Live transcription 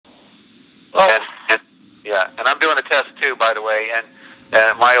Oh. And and I'm doing a test too, by the way, and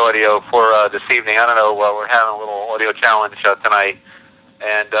my audio for this evening. I don't know. We're having a little audio challenge tonight,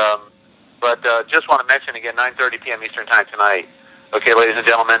 and but just want to mention again, 9:30 p.m. Eastern Time tonight. Okay, ladies and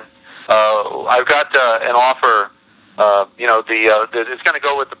gentlemen, I've got an offer. It's going to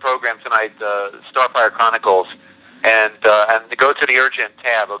go with the program tonight, Starfire Chronicles, and go to the Urgent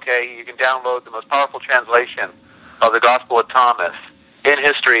tab. Okay, you can download the most powerful translation of the Gospel of Thomas in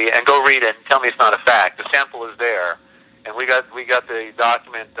history and go read it and tell me it's not a fact. The sample is there, and we got the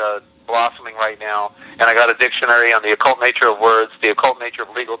document blossoming right now, and I got a dictionary on the occult nature of words, the occult nature of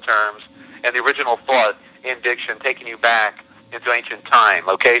legal terms, and the original thought in diction, taking you back into ancient time.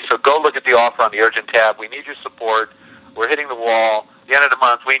 Okay, so go look at the offer on the Urgent tab. We need your support. We're hitting the wall. At the end of the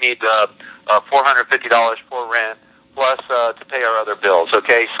month, we need $450 for rent, plus to pay our other bills.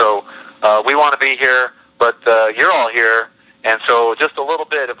 Okay, so we want to be here, but you're all here, and so just a little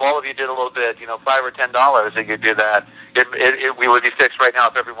bit. If all of you did a little bit, $5 or $10, if you do that, we would be fixed right now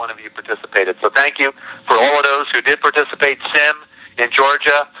if every one of you participated. So thank you for all of those who did participate. Sim in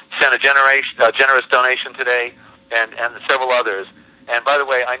Georgia sent a generous donation today, and several others. And by the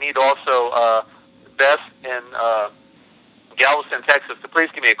way, I need also Beth in Galveston, Texas, to please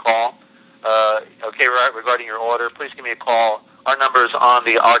give me a call. Regarding your order, please give me a call. Our number's on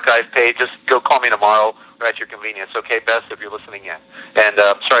the archive page. Just go call me tomorrow or at your convenience. Okay, Beth, if you're listening in. And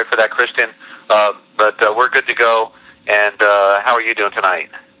sorry for that, Christian, but we're good to go. And how are you doing tonight?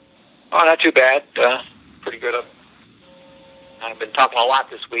 Oh, not too bad. Pretty good. I've been talking a lot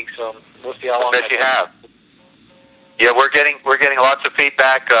this week, so we'll see how long. I bet you have. Yeah, we're getting lots of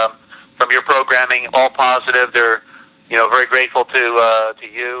feedback from your programming, all positive. They're very grateful to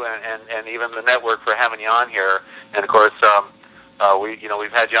you and even the network for having you on here. And of course,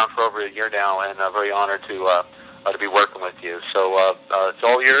 we've had you on for over a year now, and very honored to be working with you. So it's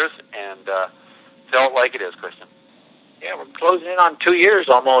all yours, and tell it like it is, Christian. Yeah, we're closing in on 2 years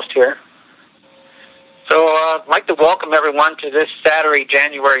almost here. So I'd like to welcome everyone to this Saturday,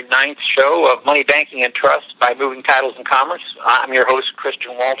 January 9th show of Money, Banking, and Trust by Moving Titles and Commerce. I'm your host,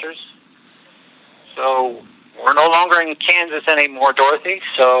 Christian Walters. So we're no longer in Kansas anymore, Dorothy,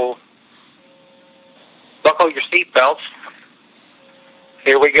 so buckle your seatbelts.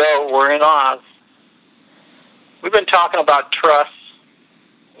 Here we go. We're in Oz. We've been talking about trust,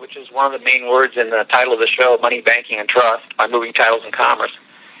 which is one of the main words in the title of the show, Money, Banking, and Trust by Moving Titles and Commerce.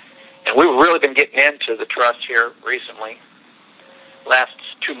 And we've really been getting into the trust here recently, last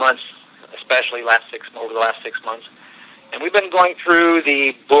 2 months, especially over the last 6 months. And we've been going through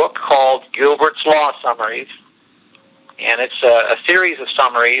the book called Gilbert's Law Summaries, and it's a series of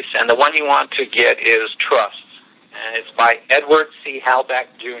summaries, and the one you want to get is Trust, and it's by Edward C. Halbach,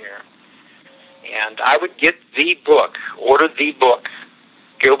 Jr. And I would get the book, order the book,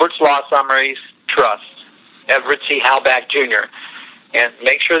 Gilbert's Law Summaries, Trust, Edward C. Halbach, Jr., and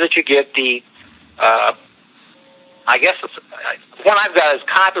make sure that you get the, I guess it's, one I've got is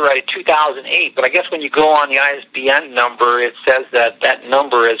copyrighted 2008, but I guess when you go on the ISBN number, it says that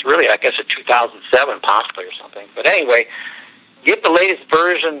number is really, I guess, a 2007 possibly or something. But anyway, get the latest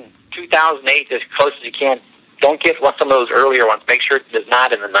version, 2008, as close as you can. Don't get some of those earlier ones. Make sure it's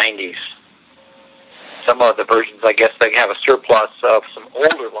not in the 90s. Some of the versions, I guess, they have a surplus of some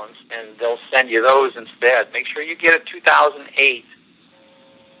older ones, and they'll send you those instead. Make sure you get a 2008.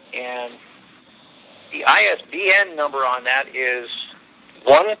 And the ISBN number on that is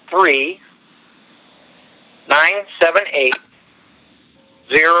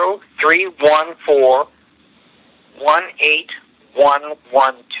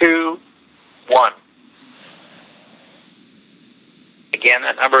Again,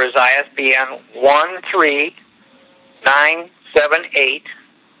 that number is ISBN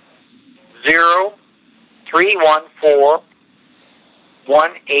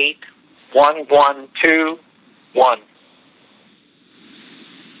 139780314181121.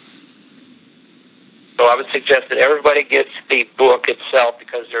 So I would suggest that everybody gets the book itself,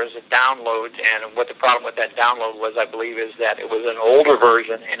 because there's a download, and what the problem with that download was, I believe, is that it was an older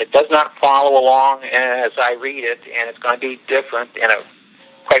version, and it does not follow along as I read it, and it's going to be different, and it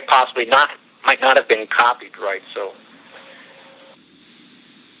quite possibly might not have been copied right. So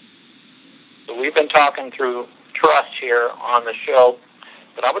we've been talking through trust here on the show.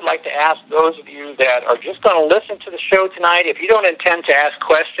 But I would like to ask those of you that are just going to listen to the show tonight, if you don't intend to ask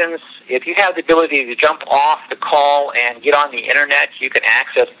questions, if you have the ability to jump off the call and get on the Internet, you can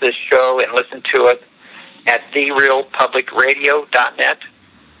access this show and listen to it at therealpublicradio.net.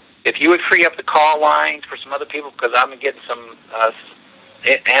 If you would free up the call lines for some other people, because I'm getting some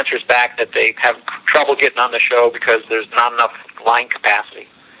answers back that they have trouble getting on the show because there's not enough line capacity.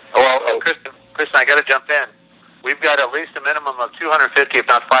 Well, Kristen, Kristen, I got to jump in. We've got at least a minimum of 250, if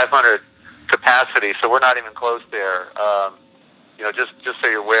not 500, capacity, so we're not even close there. Just so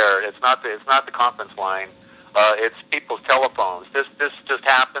you're aware, it's not the conference line. It's people's telephones. This just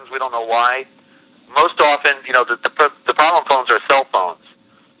happens. We don't know why. Most often, the problem phones are cell phones,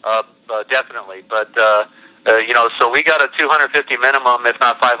 definitely. But so we got a 250 minimum, if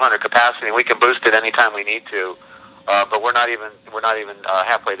not 500 capacity. We can boost it anytime we need to. But we're not even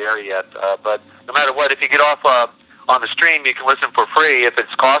halfway there yet. But no matter what, if you get off on the stream, you can listen for free if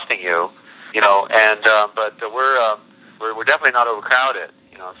it's costing you. But we're definitely not overcrowded.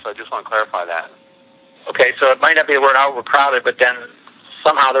 So I just want to clarify that. Okay, so it might not be that we're not overcrowded, but then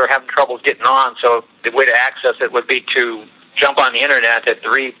somehow they're having trouble getting on. So the way to access it would be to jump on the internet at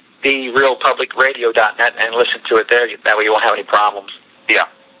therealpublicradio.net and listen to it there. That way you won't have any problems. Yeah.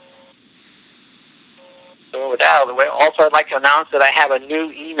 So with that out of the way, also I'd like to announce that I have a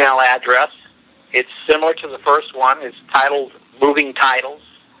new email address. It's similar to the first one. It's titled Moving Titles,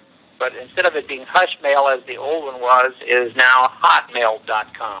 but instead of it being Hushmail as the old one was, it is now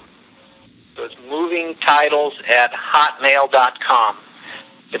hotmail.com. So it's movingtitles@hotmail.com.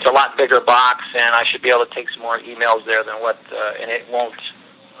 It's a lot bigger box, and I should be able to take some more emails there than and it won't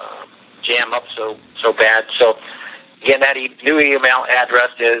jam up so bad. So again, that new email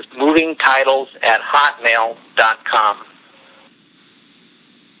address is movingtitles@hotmail.com.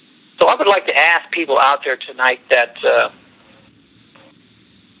 So I would like to ask people out there tonight that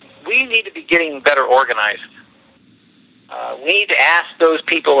we need to be getting better organized. We need to ask those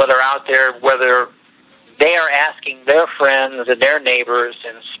people that are out there whether they are asking their friends and their neighbors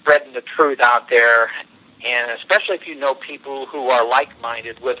and spreading the truth out there, and especially if you know people who are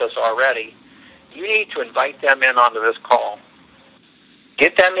like-minded with us already, you need to invite them in onto this call.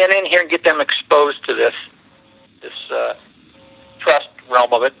 Get them in here and get them exposed to this trust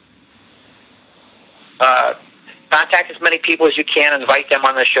realm of it. Contact as many people as you can, invite them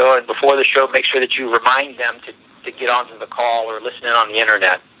on the show, and before the show, make sure that you remind them to get onto the call or listen in on the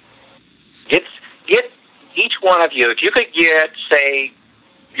internet. Get each one of you, if you could get, say,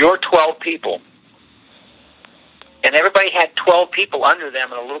 your 12 people, and everybody had 12 people under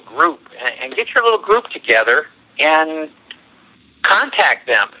them in a little group, and get your little group together and contact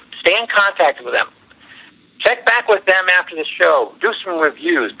them. Stay in contact with them. Check back with them after the show. Do some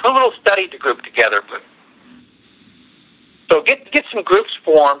reviews. Put a little study group together. So get some groups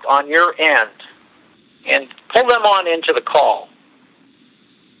formed on your end and pull them on into the call.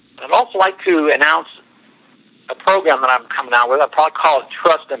 I'd also like to announce a program that I'm coming out with. I'll probably call it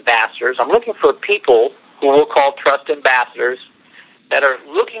Trust Ambassadors. I'm looking for people who we'll call Trust Ambassadors that are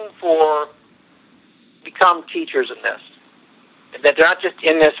looking for become teachers in this. And that they're not just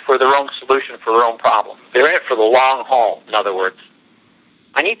in this for their own solution, for their own problem. They're in it for the long haul, in other words.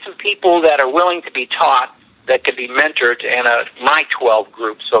 I need some people that are willing to be taught, that can be mentored in my 12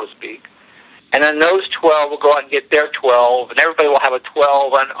 group, so to speak. And then those 12 will go out and get their 12, and everybody will have a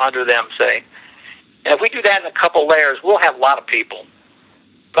 12 under them, say. And if we do that in a couple layers, we'll have a lot of people.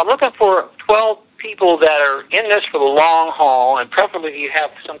 But I'm looking for 12 people that are in this for the long haul, and preferably you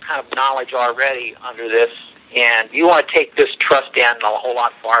have some kind of knowledge already under this, and you want to take this trust in a whole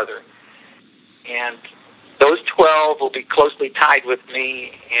lot farther. And those 12 will be closely tied with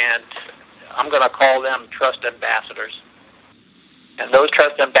me, and I'm going to call them Trust Ambassadors. And those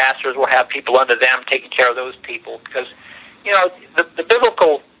Trust Ambassadors will have people under them taking care of those people. Because, the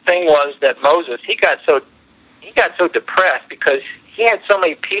biblical thing was that Moses, he got so depressed because he had so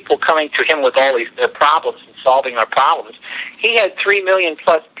many people coming to him with all their problems and solving their problems. He had 3 million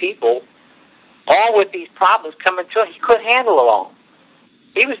plus people, all with these problems coming to him. He couldn't handle it all.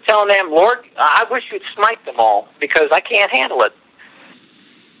 He was telling them, Lord, I wish you'd smite them all because I can't handle it.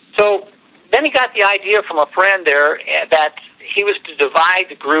 So then he got the idea from a friend there that he was to divide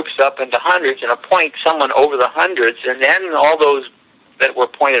the groups up into hundreds and appoint someone over the hundreds, and then all those that were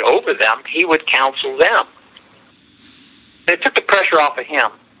appointed over them, he would counsel them. And it took the pressure off of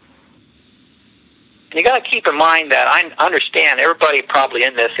him. And you got to keep in mind that I understand everybody probably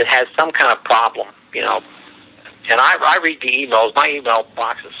in this, it has some kind of problem, And I read the emails. My email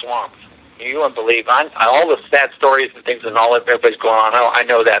box is swamped. You wouldn't believe all the sad stories and things and all that everybody's going on. I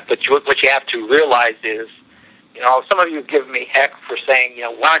know that. But what you have to realize is, some of you have given me heck for saying,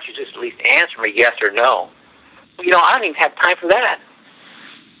 why don't you just at least answer me yes or no? Well, I don't even have time for that.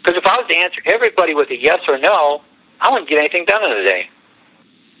 Because if I was to answer everybody with a yes or no, I wouldn't get anything done in a day.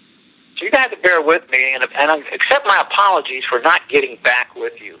 So you're going to have to bear with me and accept my apologies for not getting back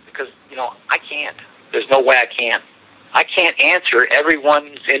with you. Because, I can't. There's no way I can. I can't answer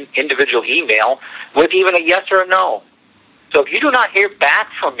everyone's individual email with even a yes or a no. So if you do not hear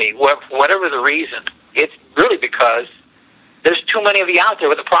back from me, whatever the reason, it's really because there's too many of you out there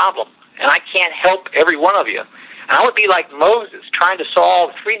with a problem, and I can't help every one of you. And I would be like Moses trying to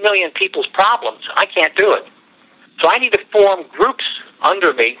solve 3 million people's problems. I can't do it. So I need to form groups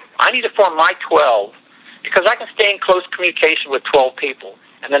under me. I need to form my 12 because I can stay in close communication with 12 people,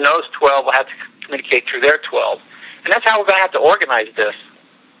 and then those 12 will have to communicate through their 12. And that's how we're going to have to organize this,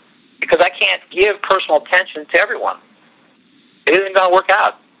 because I can't give personal attention to everyone. It isn't going to work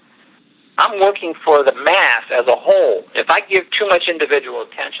out. I'm working for the mass as a whole. If I give too much individual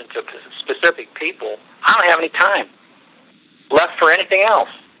attention to specific people, I don't have any time left for anything else,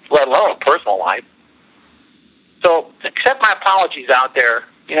 let alone a personal life. So accept my apologies out there,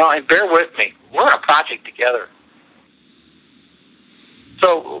 and bear with me. We're in a project together.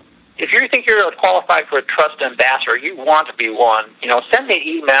 So if you think you're qualified for a trust ambassador, you want to be one, send me an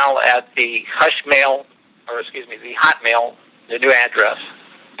email at the Hotmail, the new address,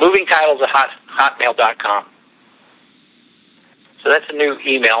 movingtitles@hotmail.com. So that's a new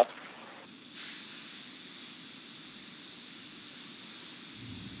email.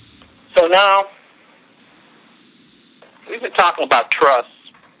 So now, we've been talking about trust.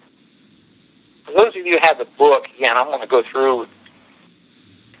 For those of you who have the book, again, I'm going to go through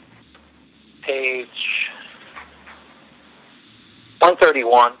page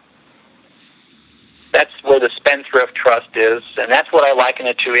 131. That's where the Spendthrift Trust is, and that's what I liken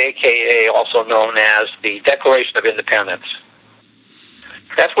it to, a.k.a. also known as the Declaration of Independence.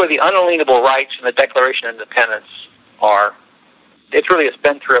 That's where the unalienable rights in the Declaration of Independence are. It's really a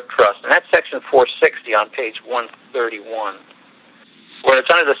Spendthrift Trust, and that's section 460 on page 131, where it's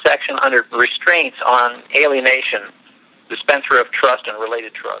under the section under restraints on alienation, the Spendthrift Trust and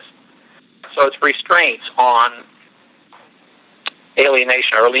related trust. So it's restraints on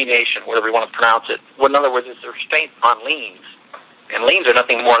alienation or alienation, whatever you want to pronounce it. Well, in other words, it's a restraint on liens. And liens are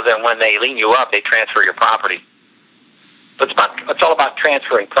nothing more than when they lien you up, they transfer your property. So it's all about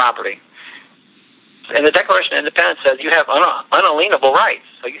transferring property. And the Declaration of Independence says you have unalienable rights.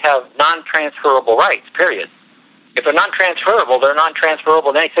 So you have non-transferable rights, period. If they're non-transferable, they're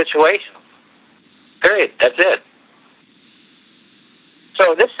non-transferable in any situation. Period. That's it.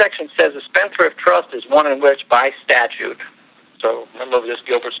 So this section says the Spendthrift Trust is one in which, by statute, so remember this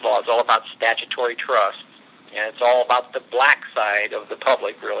Gilbert's Law is all about statutory trust, and it's all about the black side of the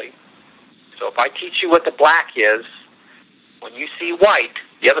public, really. So if I teach you what the black is, when you see white,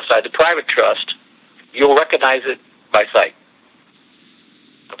 the other side, the private trust, you'll recognize it by sight.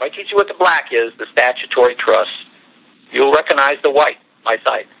 If I teach you what the black is, the statutory trust, you'll recognize the white by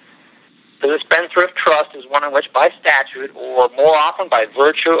sight. So the Spendthrift Trust is one in which, by statute, or more often by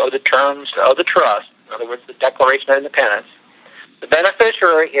virtue of the terms of the trust, in other words, the Declaration of Independence, the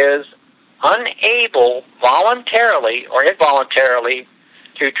beneficiary is unable voluntarily or involuntarily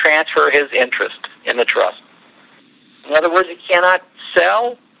to transfer his interest in the trust. In other words, he cannot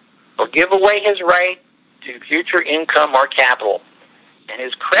sell or give away his right to future income or capital. And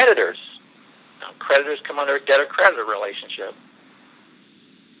his creditors, now creditors come under a debtor-creditor relationship.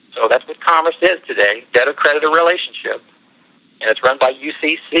 So that's what commerce is today, debtor-creditor relationship. And it's run by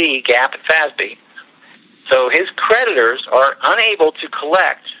UCC, GAAP, and FASB. So his creditors are unable to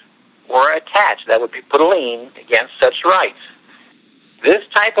collect or attach, that would be put a lien against such rights. This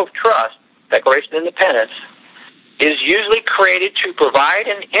type of trust, Declaration of Independence, is usually created to provide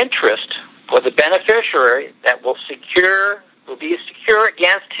an interest for the beneficiary that will be secure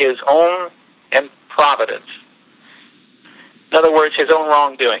against his own improvidence. In other words, his own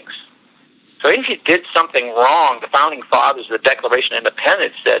wrongdoings. So if you did something wrong, the Founding Fathers of the Declaration of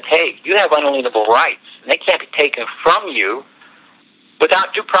Independence said, hey, you have unalienable rights, and they can't be taken from you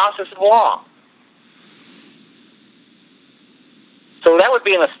without due process of law. So that would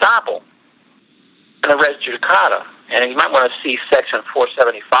be an estoppel and a res judicata. And you might want to see section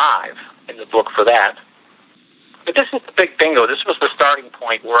 475 in the book for that. But this is the big bingo. This was the starting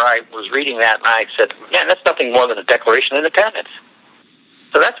point where I was reading that, and I said, man, that's nothing more than a Declaration of Independence.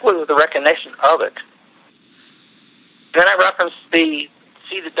 So that's what was the recognition of it. Then I referenced the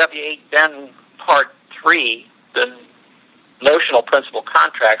W.8 Ben Part 3, the notional principal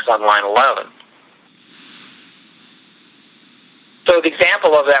contracts on line 11. So the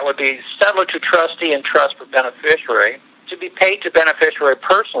example of that would be settlor to trustee and trust for beneficiary to be paid to beneficiary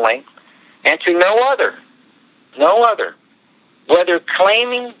personally and to no other, whether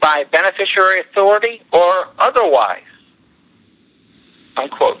claiming by beneficiary authority or otherwise,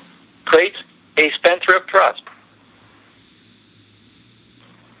 unquote, creates a spendthrift trust.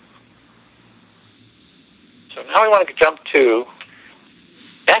 So now we want to jump to,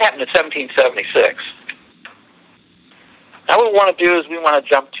 that happened in 1776. Now what we want to do is we want to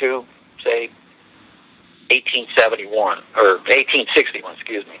jump to, say, 1871, or 1861,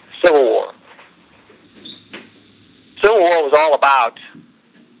 excuse me, Civil War. Civil War was all about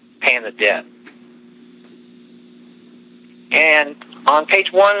paying the debt. And on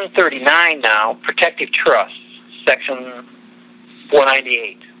page 139 now, Protective Trusts, section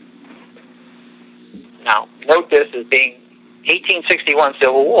 498. Now, note this as being 1861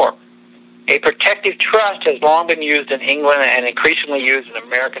 Civil War. A protective trust has long been used in England and increasingly used in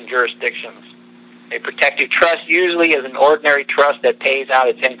American jurisdictions. A protective trust usually is an ordinary trust that pays out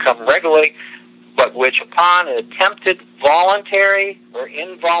its income regularly, but which upon an attempted voluntary or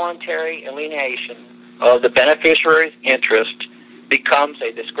involuntary alienation of the beneficiary's interest becomes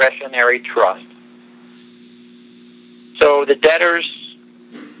a discretionary trust. So the debtors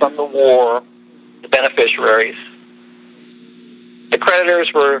from the war, the beneficiaries, the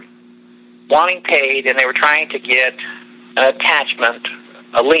creditors were wanting paid, and they were trying to get an attachment,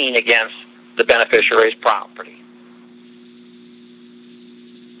 a lien against the beneficiary's property.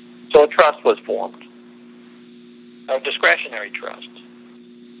 So a trust was formed, a discretionary trust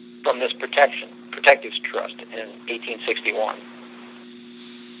from this protective trust in 1861.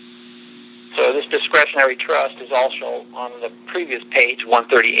 So this discretionary trust is also on the previous page,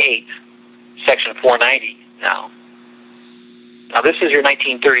 138, section 490 now. Now this is your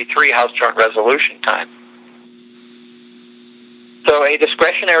 1933 House Joint Resolution time. So a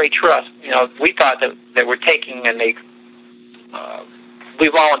discretionary trust, we thought that we're taking, and we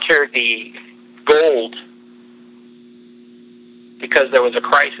volunteered the gold because there was a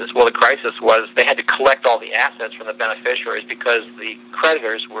crisis. Well, the crisis was they had to collect all the assets from the beneficiaries because the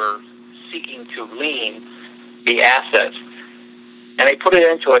creditors were seeking to lien the assets. And they put it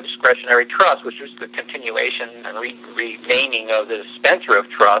into a discretionary trust, which was the continuation and renaming of the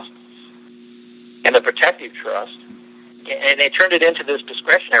spendthrift trust and the protective trust. And they turned it into this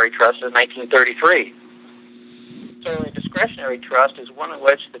discretionary trust in 1933. So a discretionary trust is one in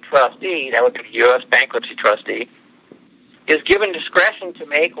which the trustee, that would be the U.S. bankruptcy trustee, is given discretion to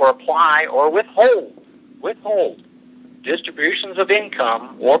make or apply or withhold distributions of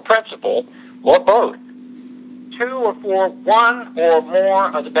income or principal or both to or for one or more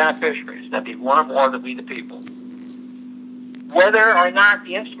of the beneficiaries. That'd be one or more of we the people. Whether or not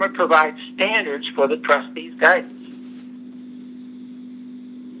the instrument provides standards for the trustee's guidance.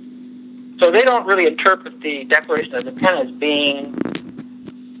 So they don't really interpret the Declaration of Independence being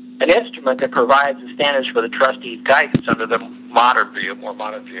an instrument that provides the standards for the trustee's guidance under the more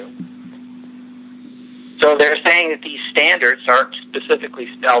modern view. So they're saying that these standards aren't specifically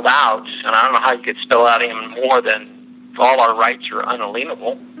spelled out, and I don't know how you could spell out even more than all our rights are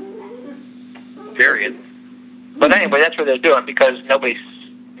unalienable, period. But anyway, that's what they're doing because nobody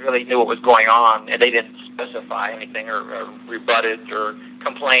really knew what was going on, and they didn't specify anything or rebut it or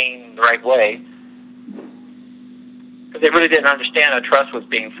complain the right way. Because they really didn't understand a trust was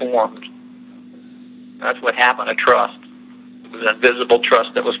being formed. That's what happened, a trust. It was an invisible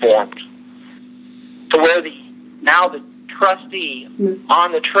trust that was formed. So where now the trustee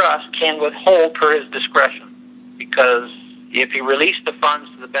on the trust can withhold per his discretion. Because if he released the funds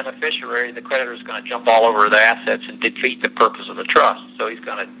to the beneficiary, the creditor is going to jump all over the assets and defeat the purpose of the trust. So he's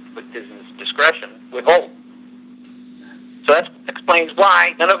going to, with his discretion, withhold. So that explains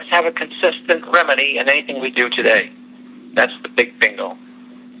why none of us have a consistent remedy in anything we do today. That's the big bingo.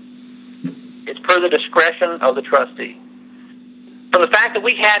 It's per the discretion of the trustee. From the fact that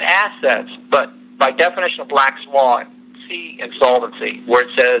we had assets, but by definition of Black's Law, see insolvency, where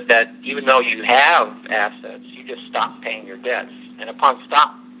it says that even though you have assets, you just stop paying your debts. And upon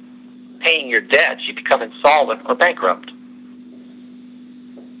stop paying your debts, you become insolvent or bankrupt.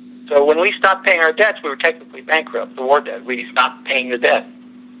 So when we stopped paying our debts, we were technically bankrupt, the war debt. We stopped paying the debt.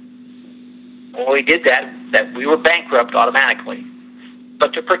 When we did that we were bankrupt automatically.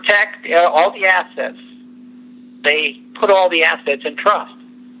 But to protect all the assets, they put all the assets in trust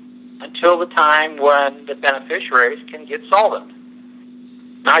until the time when the beneficiaries can get solvent.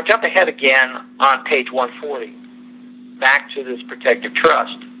 Now I jump ahead again on page 140, back to this protective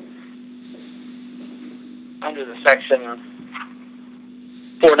trust. Under the section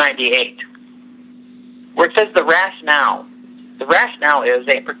 498, where it says the rationale. The rationale is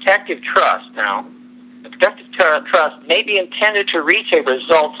a protective trust. Now, a protective trust may be intended to reach a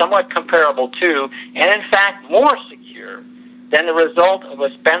result somewhat comparable to, and in fact more secure, than the result of a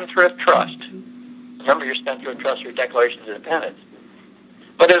spendthrift trust. Remember your spendthrift trust, your Declaration of Independence.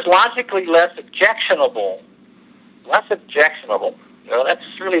 But is logically less objectionable. Less objectionable. That's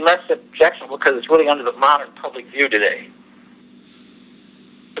really less objectionable because it's really under the modern public view today.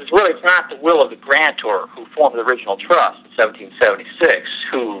 But really, it's not the will of the grantor who formed the original trust in 1776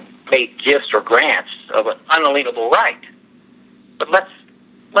 who made gifts or grants of an unalienable right. But let's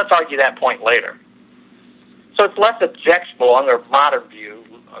argue that point later. So it's less objectionable under modern view,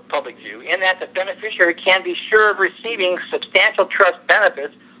 public view, in that the beneficiary can be sure of receiving substantial trust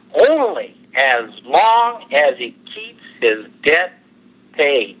benefits only as long as he keeps his debt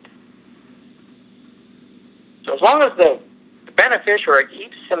paid. So as long as the beneficiary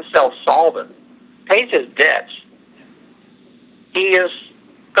keeps himself solvent, pays his debts, he is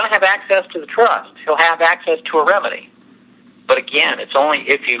going to have access to the trust. He'll have access to a remedy. But again, it's only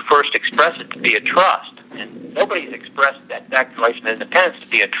if you first express it to be a trust. And nobody's expressed that Declaration of Independence to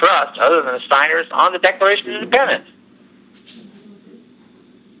be a trust other than the signers on the Declaration of Independence.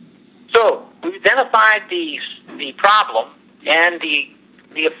 So we've identified the problem and the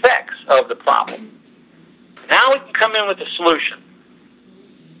effects of the problem. Now we can come in with a solution.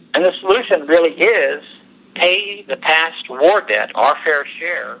 And the solution really is pay the past war debt, our fair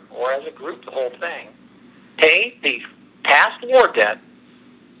share, or as a group, the whole thing. Pay the past war debt,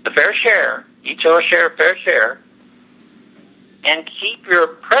 the fair share, each of us share a fair share, and keep your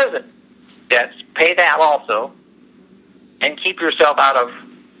present debts, pay that also, and keep yourself out of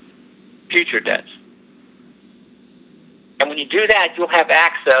future debts. And when you do that, you'll have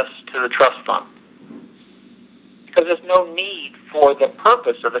access to the trust fund. Because there's no need for the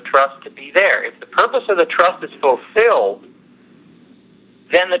purpose of the trust to be there. If the purpose of the trust is fulfilled,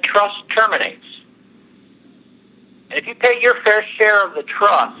 then the trust terminates. And if you pay your fair share of the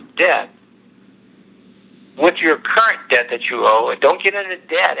trust debt with your current debt that you owe and don't get into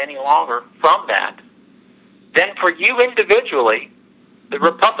debt any longer from that, then for you individually, the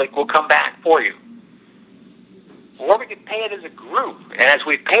Republic will come back for you. Or we can pay it as a group. And as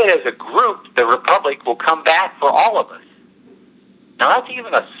we pay it as a group, the Republic will come back for all of us. Now that's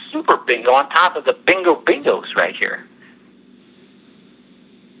even a super bingo on top of the bingo bingos right here.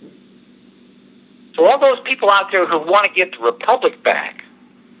 So all those people out there who want to get the Republic back,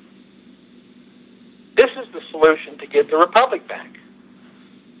 this is the solution to get the Republic back.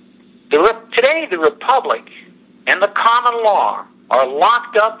 Today, the Republic and the common law are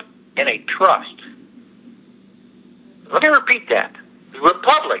locked up in a trust. Let me repeat that. The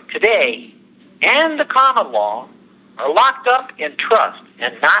Republic today and the common law are locked up in trust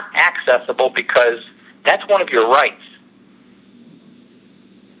and not accessible because that's one of your rights.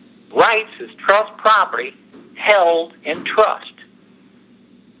 Rights is trust property held in trust.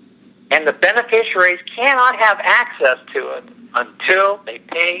 And the beneficiaries cannot have access to it until they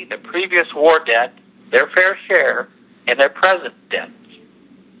pay the previous war debt, their fair share, and their present debts.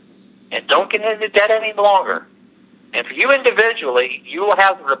 And don't get into debt any longer. And for you individually, you will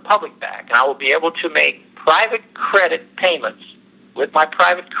have the Republic back, and I will be able to make private credit payments with my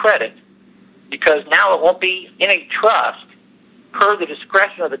private credit because now it won't be in a trust per the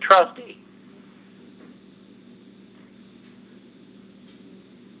discretion of the trustee.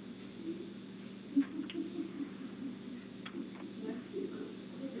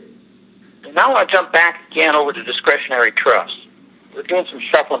 And now I want to jump back again over to discretionary trust. We're doing some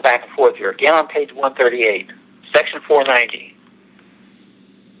shuffling back and forth here. Again on page 138, section 490.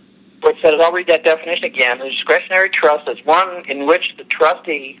 Which says, I'll read that definition again. The discretionary trust is one in which the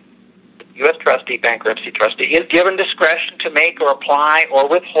trustee, U.S. trustee, bankruptcy trustee, is given discretion to make or apply or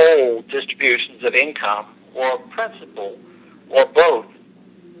withhold distributions of income or principal or both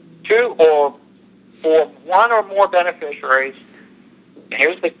to or for one or more beneficiaries. And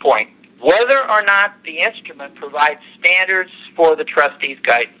here's the point. Whether or not the instrument provides standards for the trustee's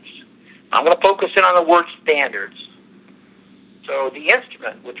guidance. I'm going to focus in on the word standards. So the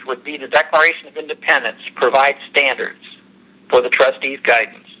instrument, which would be the Declaration of Independence, provides standards for the trustee's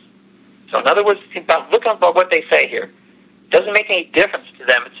guidance. So in other words, look at what they say here. It doesn't make any difference to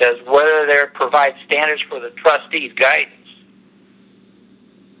them. It says whether they provide standards for the trustee's guidance.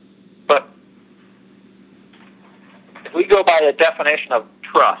 But if we go by the definition of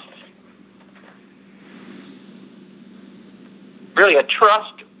trust, really a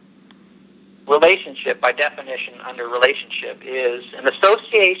trust relationship, by definition under relationship, is an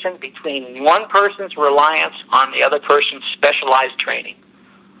association between one person's reliance on the other person's specialized training,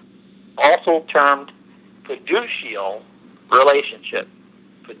 also termed fiducial relationship.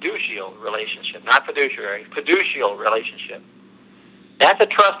 Fiducial relationship, not fiduciary, fiducial relationship. That's a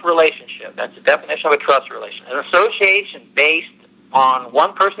trust relationship. That's the definition of a trust relationship. An association based on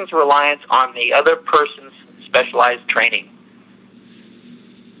one person's reliance on the other person's specialized training.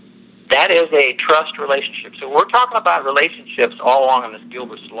 That is a trust relationship. So we're talking about relationships all along in this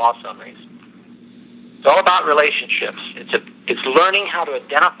Gilbert's Law Summaries. It's all about relationships. It's learning how to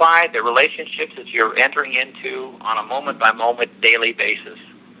identify the relationships that you're entering into on a moment-by-moment, daily basis,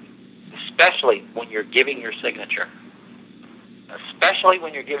 especially when you're giving your signature. Especially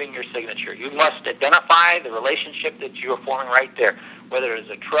when you're giving your signature. You must identify the relationship that you are forming right there, whether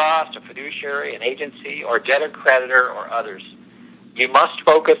it's a trust, a fiduciary, an agency, or debtor-creditor, or others. You must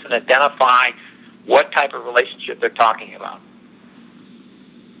focus and identify what type of relationship they're talking about.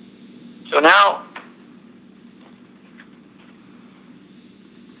 So now,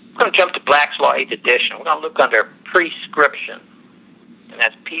 I'm going to jump to Black's Law 8th edition. We're going to look under prescription. And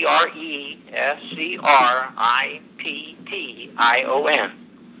that's Prescription.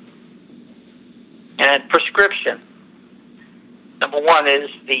 And prescription, number one, is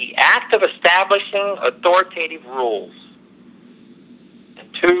the act of establishing authoritative rules. And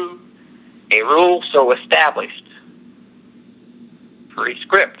two, a rule so established.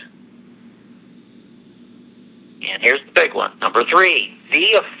 Prescript. And here's the big one. Number three,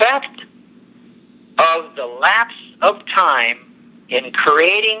 the effect of the lapse of time in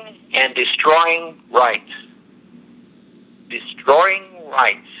creating and destroying rights. Destroying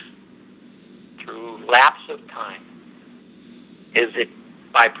rights through lapse of time. Is it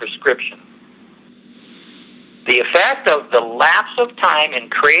by prescription? The effect of the lapse of time in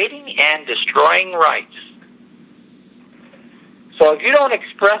creating and destroying rights. So if you don't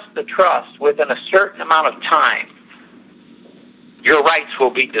express the trust within a certain amount of time, your rights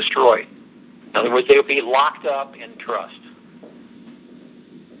will be destroyed. In other words, they will be locked up in trust.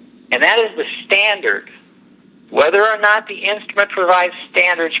 And that is the standard, whether or not the instrument provides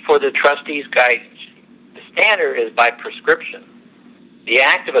standards for the trustee's guidance. The standard is by prescription. The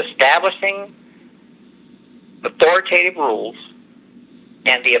act of establishing authoritative rules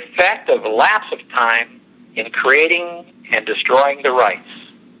and the effect of lapse of time in creating and destroying the rights.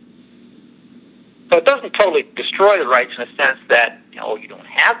 So it doesn't totally destroy the rights in the sense that, you don't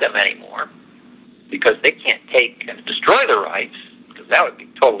have them anymore, because they can't take and destroy the rights, because that would be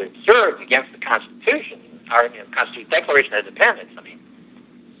totally absurd against the Constitution, or the Constitutional Declaration of Independence.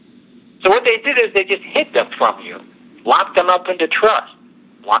 So what they did is they just hid them from you, locked them up into trust,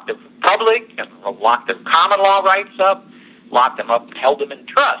 locked them from public, and locked their common law rights up, locked them up and held them in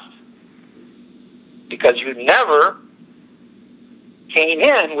trust. Because you never came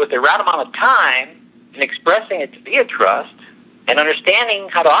in with the right amount of time in expressing it to be a trust and understanding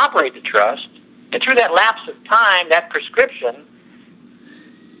how to operate the trust, and through that lapse of time, that prescription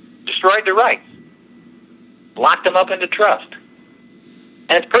destroyed the rights, locked them up into trust.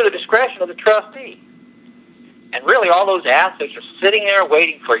 And it's per the discretion of the trustee. And really all those assets are sitting there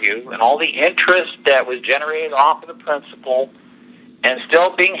waiting for you, and all the interest that was generated off of the principal and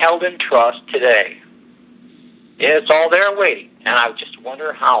still being held in trust today. It's all there waiting, and I just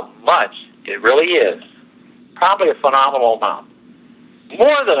wonder how much it really is. Probably a phenomenal amount.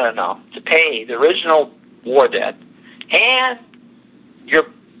 More than enough to pay the original war debt and your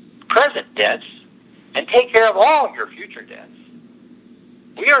present debts and take care of all your future debts.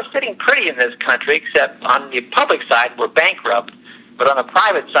 We are sitting pretty in this country, except on the public side we're bankrupt, but on the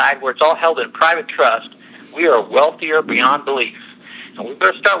private side where it's all held in private trust, we are wealthier beyond belief. And we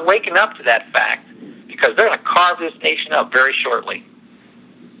better start waking up to that fact, because they're going to carve this nation up very shortly.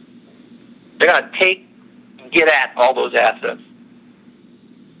 They're going to take and get at all those assets.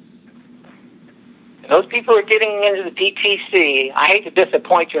 And those people who are getting into the DTC, I hate to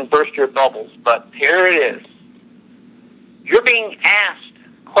disappoint you and burst your bubbles, but here it is. You're being asked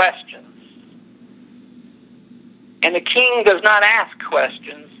questions. And the king does not ask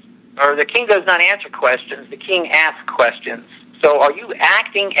questions, or the king does not answer questions, the king asks questions. So are you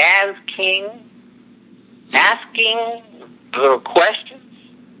acting as king, asking the questions?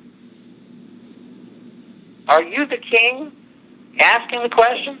 Are you the king asking the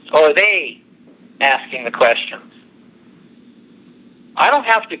questions, or are they asking the questions? I don't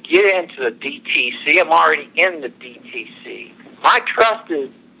have to get into the DTC. I'm already in the DTC. My trust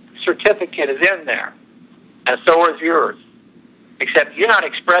certificate is in there, and so is yours. Except you're not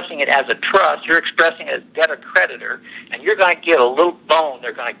expressing it as a trust. You're expressing it as debtor-creditor, and you're going to get a little bone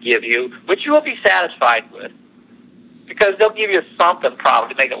they're going to give you, which you will be satisfied with, because they'll give you something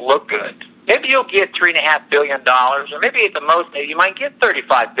probably to make it look good. Maybe you'll get $3.5 billion, or maybe at the most, maybe you might get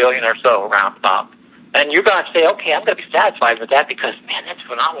 $35 billion or so around about. And you're going to say, okay, I'm going to be satisfied with that because, man, that's a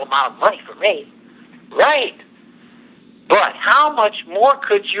phenomenal amount of money for me. Right. But how much more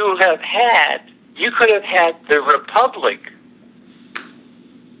could you have had? You could have had the Republic,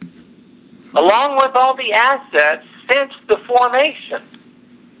 along with all the assets since the formation,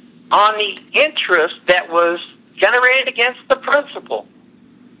 on the interest that was generated against the principal.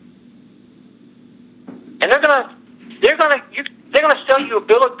 and they're gonna sell you a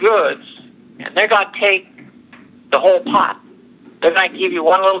bill of goods, and they're gonna take the whole pot. They're gonna give you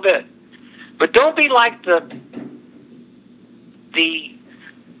one little bit. But don't be like the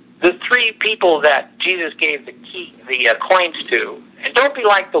three people that Jesus gave the coins to, and don't be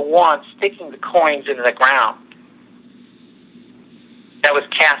like the one sticking the coins into the ground that was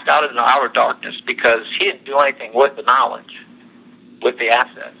cast out into outer darkness because he didn't do anything with the knowledge, with the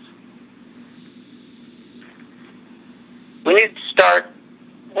assets. We need to start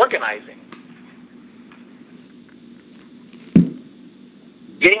organizing,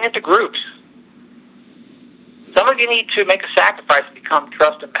 getting into groups. Some of you need to make a sacrifice to become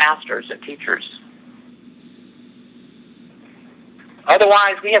trust ambassadors and teachers.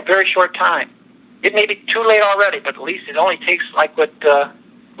 Otherwise, we have very short time. It may be too late already, but at least it only takes, like what,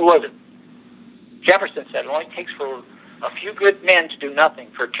 who was it? Jefferson said, it only takes for a few good men to do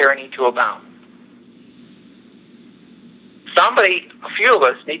nothing for tyranny to abound. A few of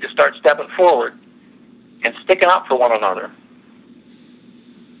us need to start stepping forward and sticking up for one another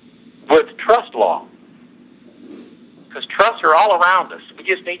with trust law. Because trusts are all around us. We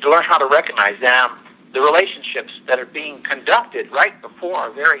just need to learn how to recognize them, the relationships that are being conducted right before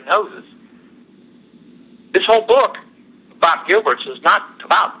our very noses. This whole book about Gilbert's is not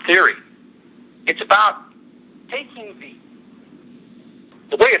about theory. It's about taking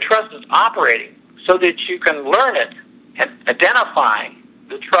the way a trust is operating so that you can learn it and identify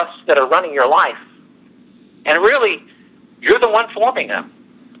the trusts that are running your life. And really, you're the one forming them.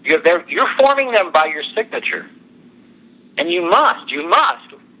 You're forming them by your signature. And you must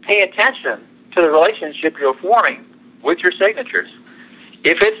pay attention to the relationship you're forming with your signatures.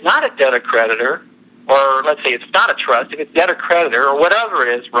 If it's not a debtor-creditor, or let's say it's not a trust, if it's debtor-creditor, or whatever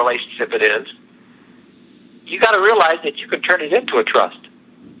it is, relationship it is, you got to realize that you can turn it into a trust.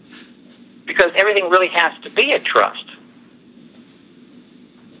 Because everything really has to be a trust.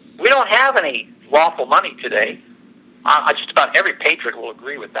 We don't have any lawful money today. Just about every patriot will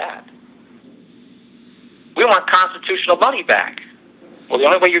agree with that. We want constitutional money back. Well, the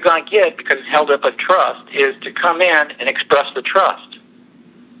only way you're going to get it, because it's held up in trust, is to come in and express the trust.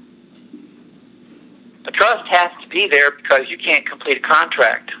 The trust has to be there because you can't complete a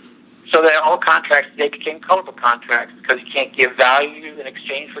contract. So that all contracts today became colorable contracts because you can't give value in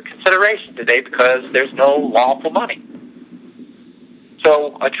exchange for consideration today because there's no lawful money.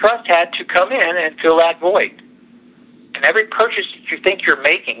 So a trust had to come in and fill that void. And every purchase that you think you're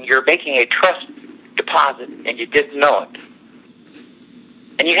making a trust deposit, and you didn't know it.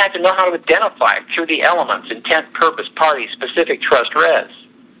 And you have to know how to identify it through the elements: intent, purpose, party, specific, trust, res.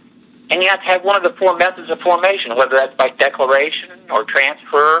 And you have to have one of the four methods of formation, whether that's by declaration or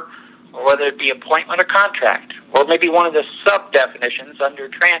transfer, or whether it be appointment or contract, or maybe one of the sub-definitions under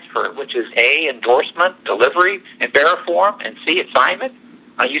transfer, which is A, endorsement, delivery, and bearer form, and C, assignment,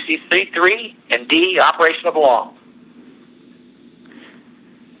 UCC 3, and D, operation of law.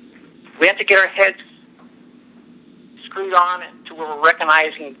 We have to get our heads screwed on to where we're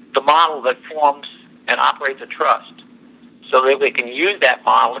recognizing the model that forms and operates a trust so that we can use that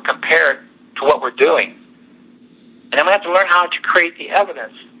model to compare it to what we're doing. And then we have to learn how to create the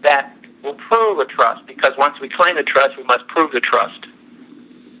evidence that will prove a trust, because once we claim the trust, we must prove the trust.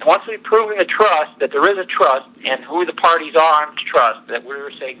 And once we've proven the trust, that there is a trust, and who the parties are on the trust, that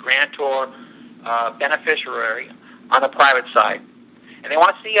we're, say, grantor, beneficiary on the private side, and they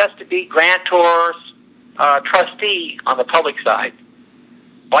want to see us to be grantor, trustee on the public side,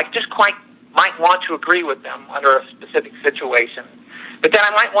 well, I just might want to agree with them under a specific situation. But then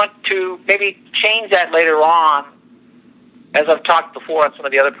I might want to maybe change that later on, as I've talked before on some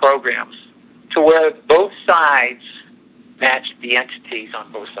of the other programs, to where both sides match the entities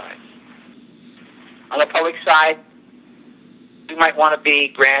on both sides. On the public side, we might want to be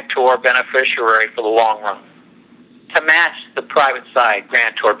grantor beneficiary for the long run, to match the private side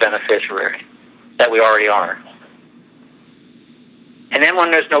grantor beneficiary that we already are. And then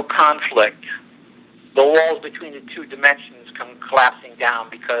when there's no conflict, the walls between the two dimensions come collapsing down,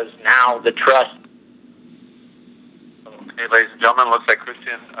 because now the trust. Okay, ladies and gentlemen, looks like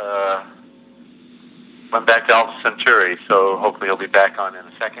Christian went back to Alpha Centauri, so hopefully he'll be back on in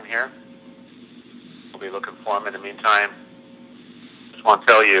a second here. We'll be looking for him. In the meantime, just want to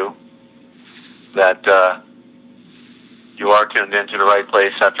tell you that you are tuned into the right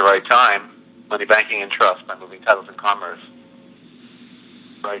place at the right time. Money, Banking, and Trust by Moving Titles and Commerce.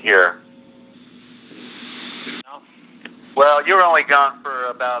 Right here. Well, you were only gone for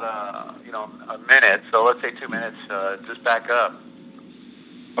about a minute, so let's say 2 minutes. Just back up.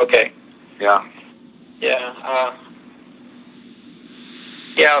 Okay. Yeah. Yeah.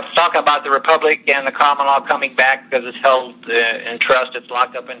 Yeah, I was talking about the Republic and the common law coming back because it's held in trust. It's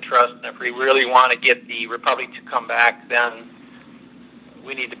locked up in trust. And if we really want to get the Republic to come back, then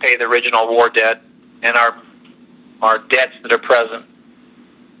we need to pay the original war debt and our debts that are present,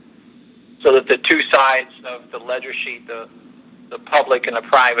 so that the two sides of the ledger sheet, the public and the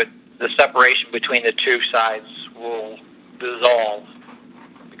private, the separation between the two sides will dissolve,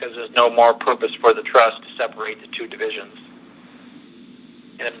 because there's no more purpose for the trust to separate the two divisions.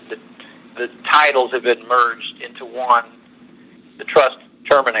 And the titles have been merged into one. The trust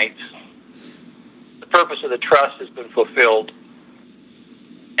terminates. The purpose of the trust has been fulfilled.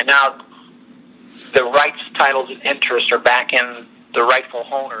 And now the rights, titles, and interests are back in the rightful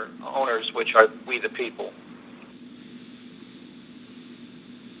owners, which are we the people.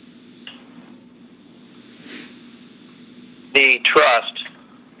 The trust.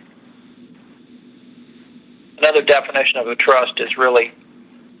 Another definition of a trust is really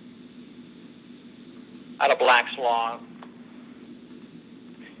out of Black's Law.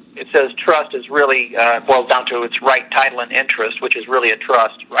 It says trust is really boils down to its right, title, and interest, which is really a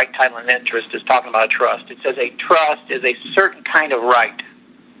trust. Right, title, and interest is talking about a trust. It says a trust is a certain kind of right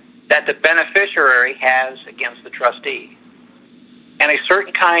that the beneficiary has against the trustee, and a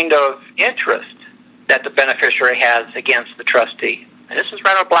certain kind of interest that the beneficiary has against the trustee. And this is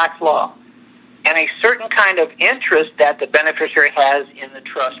right out of Black's Law. And a certain kind of interest that the beneficiary has in the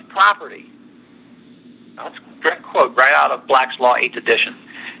trust property. Now, that's a direct quote right out of Black's Law, 8th edition.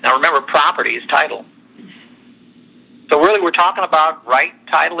 Now remember, property is title. So really we're talking about right,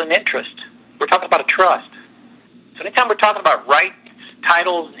 title, and interest. We're talking about a trust. So anytime we're talking about rights,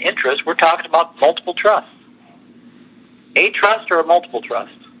 titles, and interests, we're talking about multiple trusts. A trust or a multiple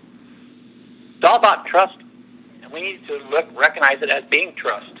trust. It's all about trust. And we need to recognize it as being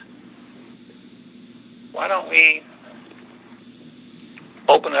trust. Why don't we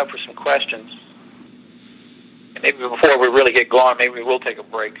open it up for some questions? And maybe before we really get going, maybe we will take a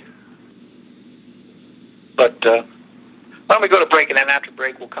break. But why don't we go to break, and then after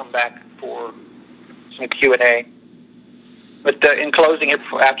break we'll come back for some Q&A. But in closing,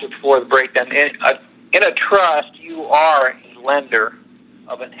 before the break, then in a trust, you are a lender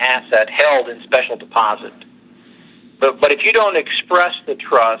of an asset held in special deposit. But if you don't express the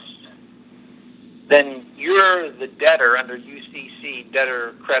trust, then you're the debtor under UCC,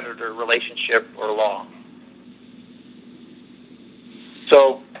 debtor-creditor relationship or law.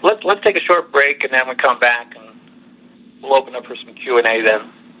 So let's take a short break, and then we'll come back, and we'll open up for some Q&A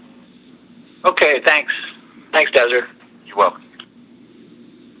then. Okay, thanks. Thanks, Desert. You're welcome.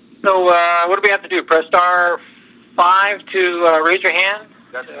 So what do we have to do? Press star 5 to raise your hand?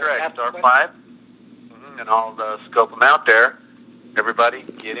 That's correct, star 5. And I'll scope them out there. Everybody,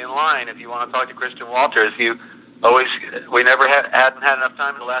 get in line if you want to talk to Christian Walters. We never hadn't had enough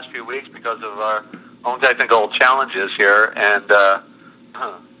time in the last few weeks because of our own technical challenges here, and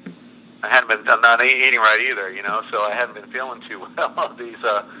I'm not eating right either, so I haven't been feeling too well these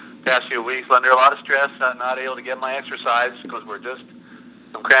past few weeks. Under a lot of stress, not able to get my exercise because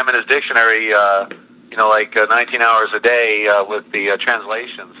I'm cramming his dictionary, like 19 hours a day with the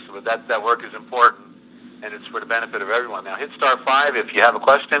translations. But that work is important, and it's for the benefit of everyone. Now, hit star 5 if you have a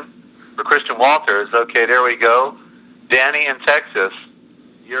question for Christian Walters. Okay, there we go. Danny in Texas,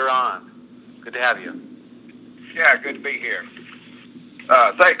 you're on. Good to have you. Yeah, good to be here.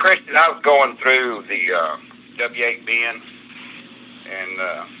 Say, Christian, I was going through the W8BN and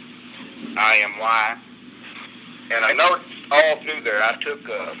IMY, and I noticed all through there I took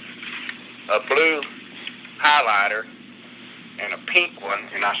a blue highlighter and a pink one,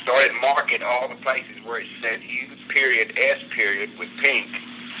 and I started marking all the places where it said U period S period with pink,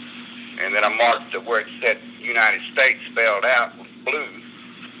 and then I marked where it said United States spelled out with blue.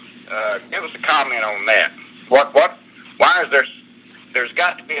 Give us a comment on that. Why is there's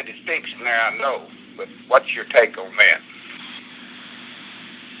got to be a distinction there, I know, but what's your take on that?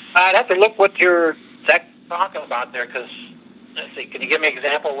 I'd have to look what you're talking about there, because, let's see, can you give me an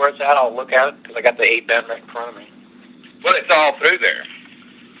example where it's at? I'll look at it, because I got the 8 bend right in front of me. Well, it's all through there.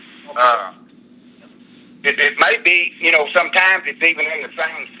 Okay. It may be, sometimes it's even in the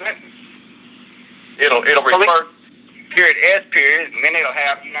same sentence. It'll refer period S period, and then it'll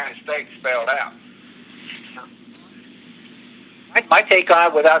have United States spelled out. My take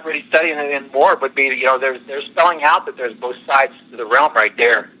on it, without really studying it in more, would be, they're spelling out that there's both sides to the realm right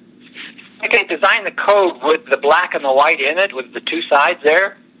there. I can design the code with the black and the white in it, with the two sides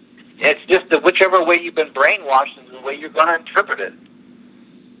there. It's just that whichever way you've been brainwashed is the way you're going to interpret it.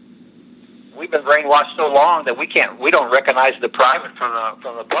 We've been brainwashed so long that we don't recognize the private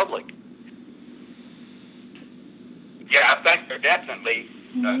from the public. Yeah, I think they're definitely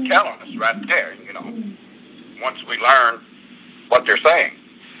telling us right there, once we learn what they're saying.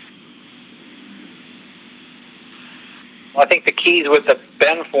 Well, I think the keys with the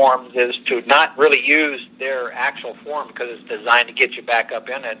Ben forms is to not really use their actual form because it's designed to get you back up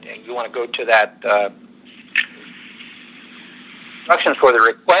in it, and you want to go to that instructions for the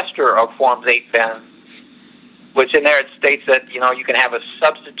requester of Forms 8 Ben, which in there it states that you can have a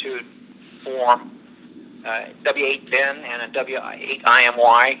substitute form, W8 Ben and a W8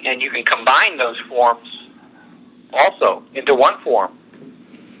 IMY, and you can combine those forms also into one form.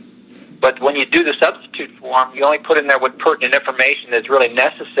 But when you do the substitute form, you only put in there what pertinent information is really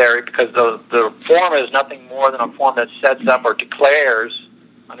necessary, because the form is nothing more than a form that sets up or declares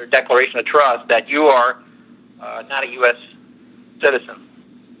under Declaration of Trust that you are not a U.S. citizen.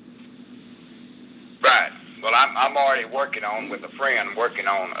 Right. Well, I'm already working on, with a friend, a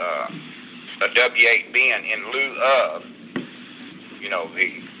W-8 Ben in lieu of,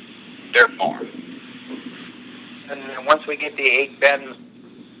 their form. And once we get the 8 Bens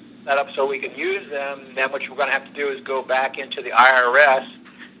set up so we can use them, then what you're going to have to do is go back into the IRS,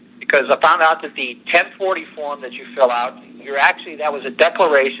 because I found out that the 1040 form that you fill out, that was a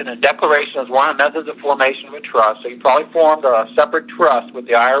declaration. A declaration is one of the methods of formation of a trust. So you probably formed a separate trust with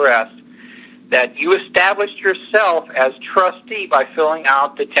the IRS that you established yourself as trustee by filling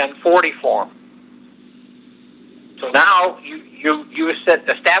out the 1040 form. So now you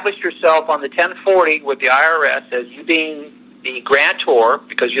established yourself on the 1040 with the IRS as you being the grantor,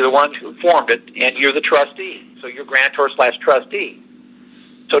 because you're the one who formed it, and you're the trustee. So you're grantor/trustee.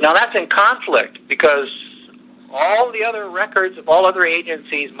 So now that's in conflict, because all the other records of all other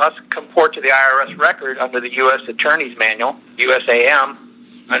agencies must comport to the IRS record under the U.S. Attorney's Manual, USAM,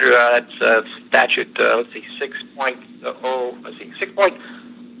 under that's statute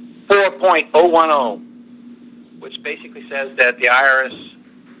 6.4.010, which basically says that the IRS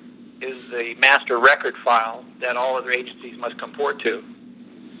is the master record file that all other agencies must comport to.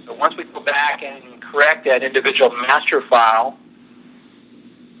 So once we go back and correct that individual master file,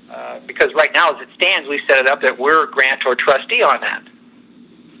 because right now as it stands, we set it up that we're a grantor trustee on that.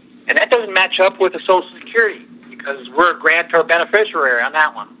 And that doesn't match up with the Social Security, because we're a grantor beneficiary on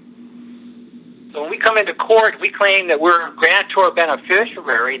that one. So when we come into court, we claim that we're a grantor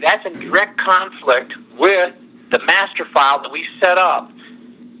beneficiary. That's in direct conflict with the master file that we set up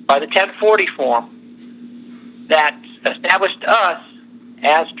by the 1040 form that established us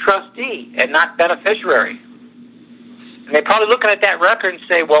as trustee and not beneficiary. And they're probably looking at that record and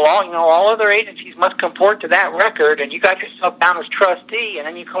say, well, all other agencies must comport to that record, and you got yourself down as trustee, and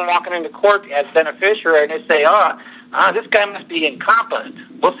then you come walking into court as beneficiary, and they say, this guy must be incompetent.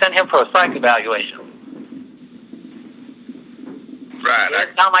 We'll send him for a psych evaluation. Right. Does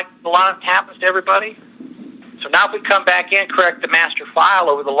that sound like a lot happens to everybody? So now if we come back in, correct the master file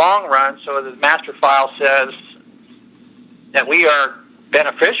over the long run, so the master file says that we are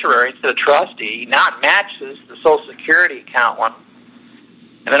beneficiaries to the trustee, now it matches the Social Security account one,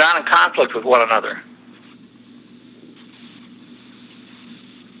 and they're not in conflict with one another.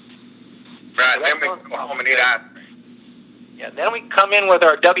 Right, then we go home and eat out. Yeah, then we come in with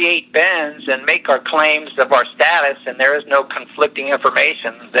our W-8 Bens and make our claims of our status, and there is no conflicting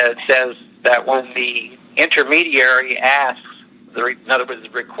information that says that when the intermediary asks, in other words, the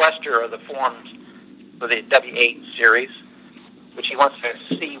requester of the forms for the W-8 series, which he wants to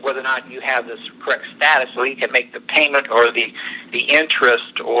see whether or not you have this correct status so he can make the payment or the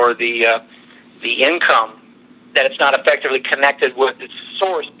interest or the income, that it's not effectively connected with its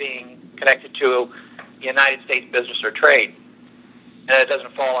source being connected to the United States business or trade. And it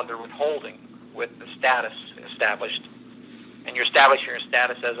doesn't fall under withholding with the status established. And you're establishing your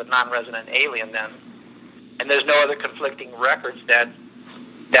status as a non-resident alien then. And there's no other conflicting records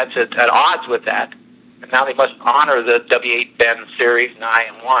that's at odds with that. And now they must honor the W-8 Ben series and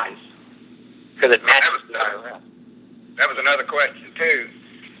IMYs because it matches the IRS. That was another question, too.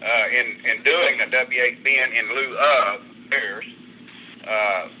 In doing the W-8 Ben in lieu of theirs,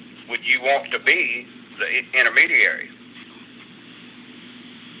 would you want to be the intermediary?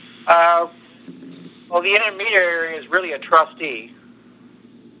 Well, the intermediary is really a trustee.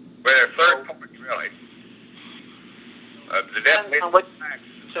 Well, they're third parties, really. Depends on what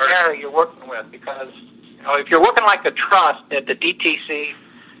scenario you're working with, because if you're working like a trust at the DTC,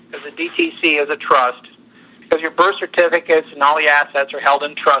 because the DTC is a trust, because your birth certificates and all the assets are held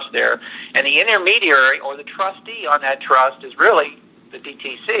in trust there, and the intermediary or the trustee on that trust is really the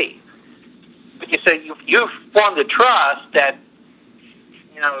DTC. But you say you've formed a trust that,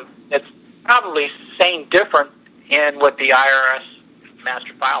 it's probably saying different in what the IRS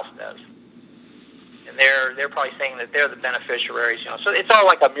master file says. and they're probably saying that they're the beneficiaries. So it's all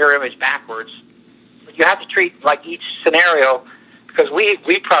like a mirror image backwards. But you have to treat like each scenario, because we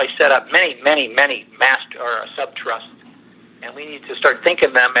probably set up many master or sub trusts, and we need to start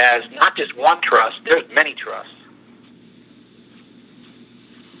thinking them as not just one trust. There's many trusts.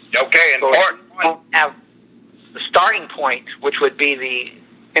 Okay, and so have the starting point, which would be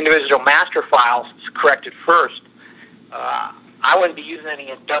the individual master files corrected first. I wouldn't be using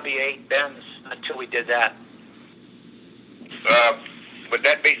any W8 bins until we did that. Would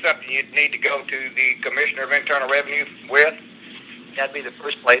that be something you'd need to go to the Commissioner of Internal Revenue with? That'd be the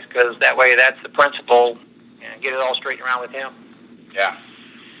first place, because that way that's the principal, and get it all straightened around with him. Yeah.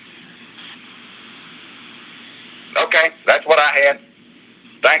 Okay, that's what I had.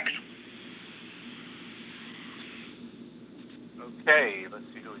 Thanks. Okay, let's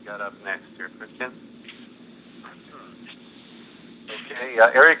see who we got up next here, Christian. Okay,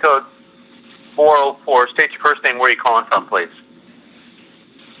 area code 404. State your first name. Where are you calling from, please?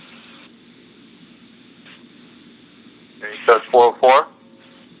 Area code 404.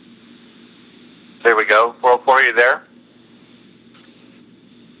 There we go. 404, are you there?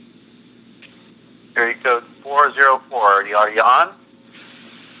 Area code 404. Are you on?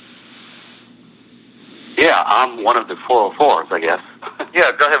 Yeah, I'm one of the 404s, I guess.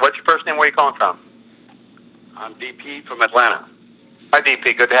 Yeah, go ahead. What's your first name? Where are you calling from? I'm DP from Atlanta. Hi,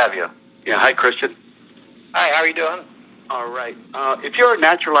 DP. Good to have you. Yeah, hi, Christian. Hi, how are you doing? All right. If you're a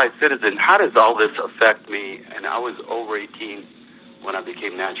naturalized citizen, how does all this affect me? And I was over 18 when I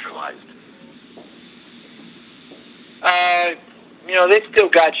became naturalized. They still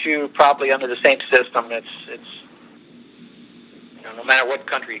got you probably under the same system. It's no matter what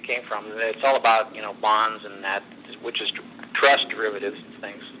country you came from, it's all about bonds and that, which is trust derivatives and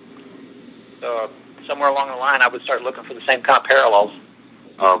things. So somewhere along the line, I would start looking for the same kind of parallels.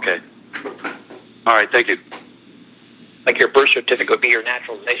 Oh, okay. All right, thank you. Like your birth certificate would be your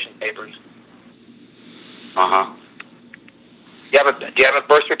naturalization papers. Uh-huh. Do you have a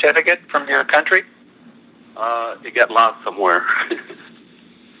birth certificate from your country? It got lost somewhere.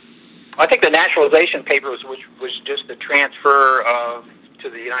 I think the naturalization papers, which was just the transfer to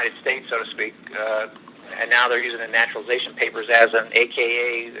the United States, so to speak, and now they're using the naturalization papers as an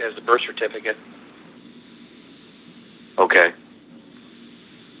AKA, as the birth certificate. Okay.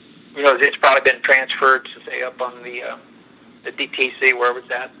 It's probably been transferred to, say, up on the DTC, wherever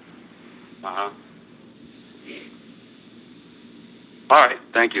it's at. Uh-huh. All right,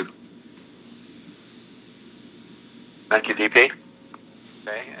 thank you. Thank you, DP.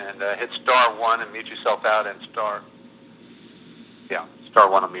 Okay, and hit star 1 and mute yourself out, and star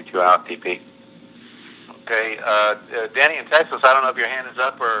 1 will mute you out, DP. Okay, Danny in Texas, I don't know if your hand is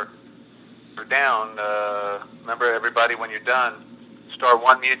up or down. Remember, everybody, when you're done, star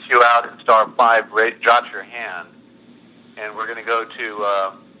 1 mutes you out, and star 5 drops your hand. And we're going to go to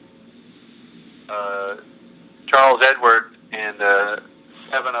Charles Edward in the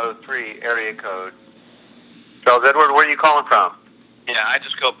 703 area code. Charles Edward, where are you calling from? Yeah, I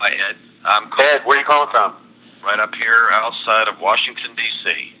just go by Ed. Ed, where are you calling from? Right up here outside of Washington,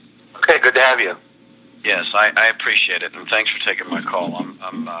 D.C. Okay, good to have you. Yes, I appreciate it, and thanks for taking my call.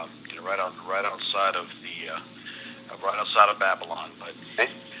 I'm right outside of right outside of Babylon, but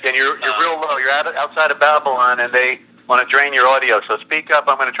and you're real low. You're outside of Babylon, and they want to drain your audio. So speak up.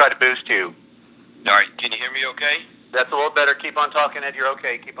 I'm going to try to boost you. All right, can you hear me? Okay. That's a little better. Keep on talking, Ed. You're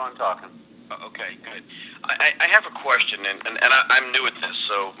okay. Keep on talking. Okay, good. I have a question, and I'm new at this,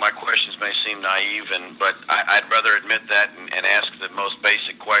 so my questions may seem naive, but I'd rather admit that and ask the most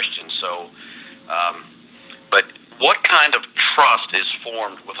basic question. So, but what kind of trust is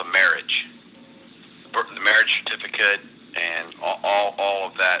formed with a marriage? The marriage certificate and all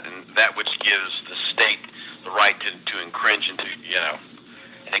of that, and that which gives the state the right to encroach into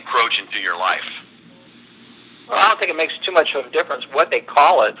your life. Well, I don't think it makes too much of a difference what they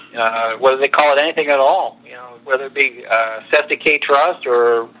call it, whether they call it anything at all. Whether it be Sesticate Trust,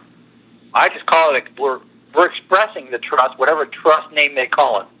 or I just call it we're expressing the trust, whatever trust name they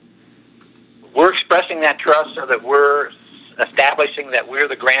call it. We're expressing that trust so that we're establishing that we're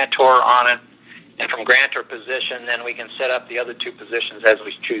the grantor on it, and from grantor position, then we can set up the other two positions as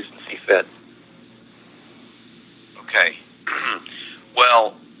we choose and see fit. Okay.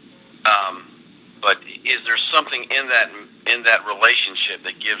 Well. But is there something in that relationship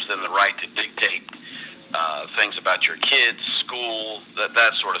that gives them the right to dictate things about your kids, school,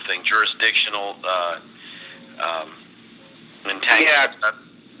 that sort of thing, jurisdictional entanglements? Yeah.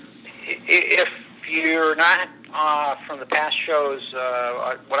 If you're not from the past shows,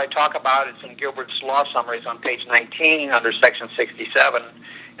 what I talk about is in Gilbert's Law Summaries on page 19 under Section 67,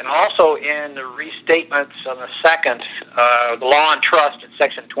 And also in the restatements on the second, the law on trust in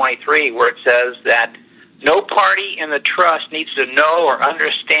Section 23, where it says that no party in the trust needs to know or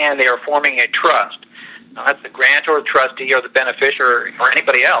understand they are forming a trust. Now, that's the grantor, the trustee, or the beneficiary, or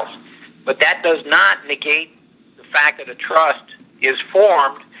anybody else. But that does not negate the fact that a trust is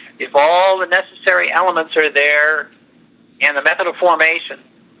formed if all the necessary elements are there and the method of formation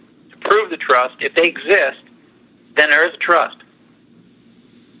to prove the trust, if they exist, then there is a trust.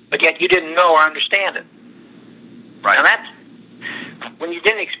 But yet you didn't know or understand it. Right. And that's, when you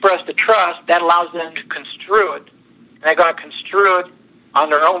didn't express the trust, that allows them to construe it. And they're going to construe it on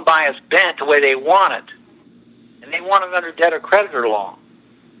their own biased bent the way they want it. And they want it under debtor-creditor law,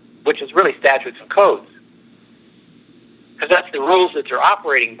 which is really statutes and codes. Because that's the rules that they're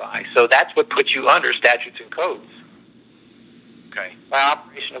operating by. So that's what puts you under statutes and codes. Okay. By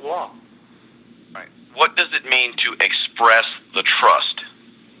operation of law. Right. What does it mean to express the trust?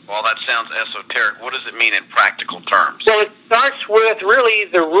 Well, that sounds esoteric. What does it mean in practical terms? So it starts with really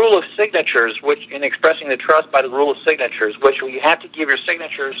the rule of signatures, which in expressing the trust by the rule of signatures, which you have to give your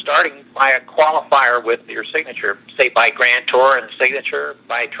signature starting by a qualifier with your signature, say by grantor and the signature,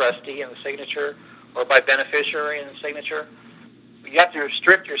 by trustee and the signature, or by beneficiary and the signature. You have to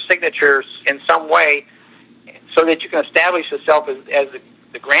restrict your signatures in some way so that you can establish yourself as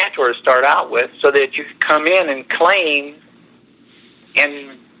the grantor to start out with, so that you can come in and claim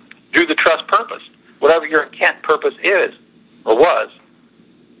and do the trust purpose, whatever your intent purpose is or was.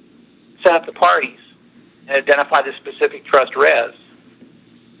 Set up the parties and identify the specific trust res,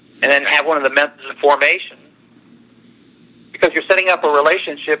 and then have one of the methods of formation, because you're setting up a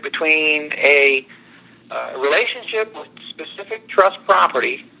relationship between a relationship with specific trust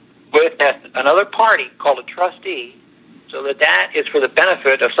property with another party called a trustee, so that that is for the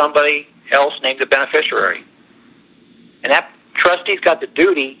benefit of somebody else named the beneficiary. And that trustee's got the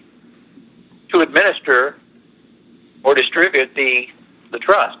duty to administer or distribute the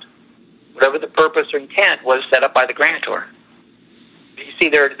trust, whatever the purpose or intent was set up by the grantor. You see,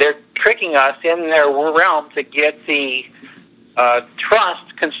 they're tricking us in their realm to get the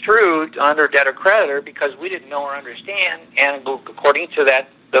trust construed under debtor-creditor because we didn't know or understand, and according to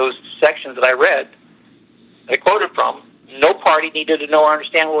those sections that I read, I quoted from, no party needed to know or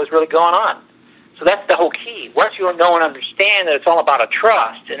understand what was really going on. So that's the whole key. Once you know and understand that it's all about a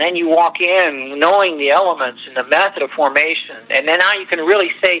trust, and then you walk in knowing the elements and the method of formation, and then now you can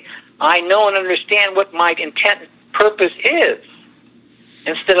really say, I know and understand what my intent and purpose is,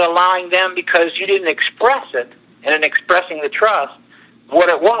 instead of allowing them, because you didn't express it, and in expressing the trust, what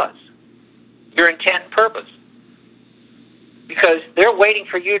it was, your intent and purpose. Because they're waiting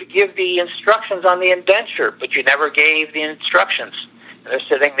for you to give the instructions on the indenture, but you never gave the instructions. They're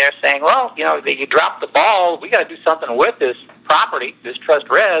sitting there saying, well, you dropped the ball. We got to do something with this property, this trust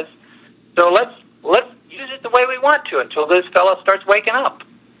res. So let's use it the way we want to until this fellow starts waking up.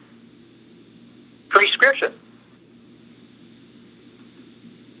 Prescription.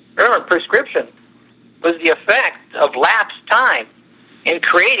 Remember, prescription was the effect of lapsed time in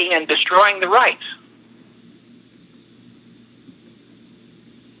creating and destroying the rights.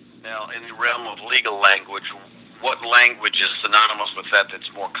 Now, in the realm of legal language, what language is synonymous with that that's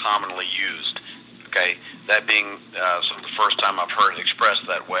more commonly used? Okay, that being the first time I've heard it expressed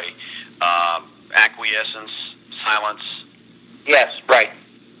that way. Acquiescence, silence. Yes, right.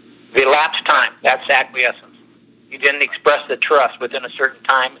 The elapsed time, that's acquiescence. You didn't express the trust within a certain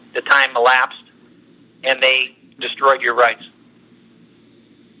time. The time elapsed, and they destroyed your rights.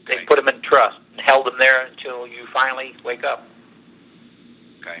 They put them in trust and held them there until you finally wake up.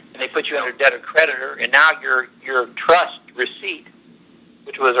 Okay. And they put you under debtor-creditor, and now your trust receipt,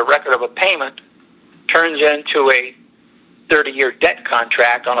 which was a record of a payment, turns into a 30-year debt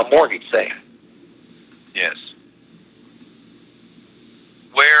contract on a mortgage, say. Yes.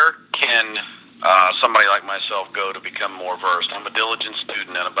 Where can somebody like myself go to become more versed? I'm a diligent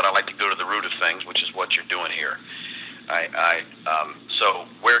student, but I like to go to the root of things, which is what you're doing here. So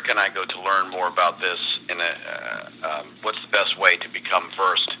where can I go to learn more about this? What's the best way to become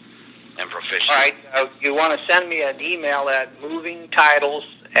versed and proficient? All right. You want to send me an email at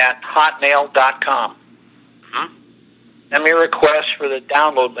movingtitles@hotmail.com. Mm-hmm. Send me a request for the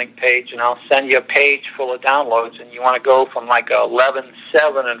download link page, and I'll send you a page full of downloads. And you want to go from like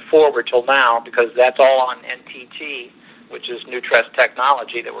 11.7 and forward till now, because that's all on NTT, which is New Trust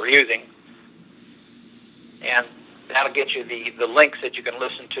technology that we're using. And that'll get you the links that you can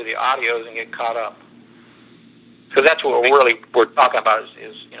listen to the audios and get caught up. Because that's what we're talking about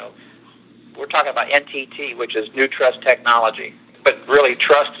is we're talking about NTT, which is New Trust technology. but really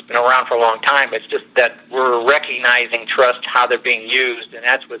trust has been around for a long time. It's just that we're recognizing trust, how they're being used, and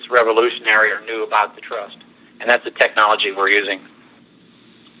that's what's revolutionary or new about the trust. And that's the technology we're using.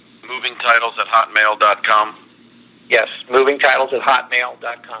 movingtitles@hotmail.com. Yes,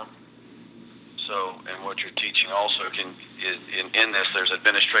 movingtitles@hotmail.com. So, and what you're teaching also in this, there's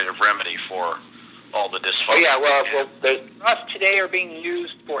administrative remedy for all the dysfunction. Oh yeah, well, the trusts today are being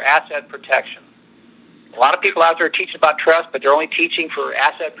used for asset protection. A lot of people out there are teaching about trust, but they're only teaching for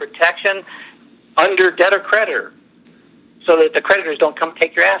asset protection under debtor-creditor, so that the creditors don't come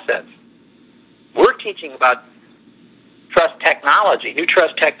take your assets. We're teaching about trust technology, new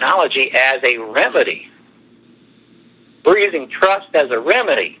trust technology, as a remedy. We're using trust as a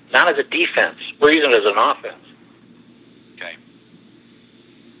remedy, not as a defense. We're using it as an offense. Okay.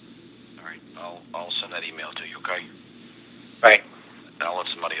 All right. I'll send that email to you, okay? Right. And I'll let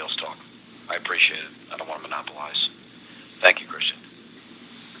somebody else talk. I appreciate it. I don't want to monopolize. Thank you, Christian.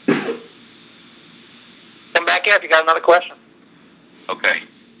 Come back in if you got another question. Okay.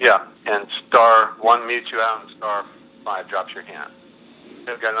 Yeah, and *1 mutes you out, and *5 drops your hand.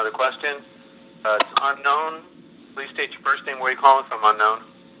 We've got another question. It's unknown. Please state your first name, where you're calling from, unknown.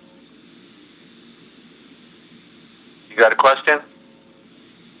 You got a question?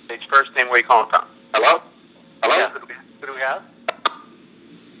 State your first name, where you're calling from. Hello? Hello? Yeah, who do we have?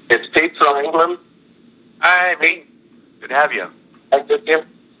 It's Pete from England. Hi, Pete. Good to have you. Hi, Jim.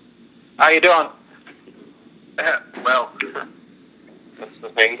 How you doing? Well, that's the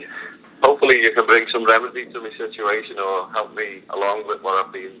thing. Hopefully you can bring some remedy to my situation or help me along with what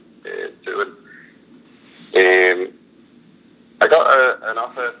I've been doing. I got an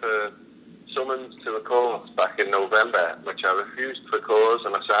offer for summons to a court back in November, which I refused for cause,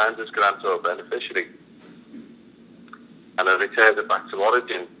 and I signed as grantor beneficiary. And I returned it back to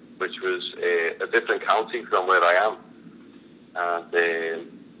origin, which was a different county from where I am. And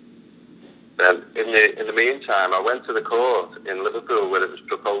then in the meantime, I went to the court in Liverpool where it was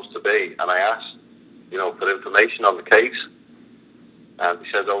proposed to be, and I asked, for information on the case. And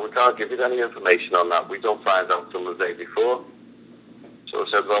he said, "Oh, we can't give you any information on that. We don't find out till the day before." So I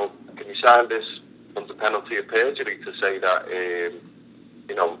said, "Well, can you sign this under penalty of perjury to say that,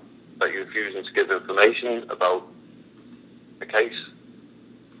 that you're refusing to give information about the case?"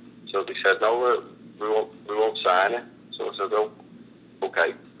 So they said, "No, we won't sign it." So I said, "Oh,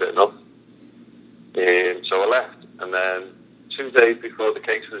 okay, fair enough." So I left, and then 2 days before the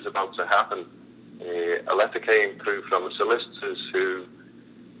case was about to happen, a letter came through from the solicitors who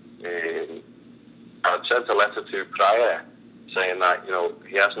had sent a letter to prior saying that,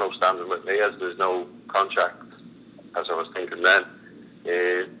 he has no standing with me as there's no contract, as I was thinking then,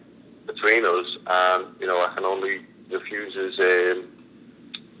 between us, and, I can only refuse his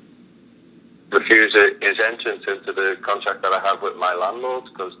entrance into the contract that I have with my landlord,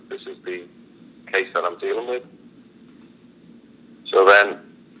 because this is the case that I'm dealing with. So then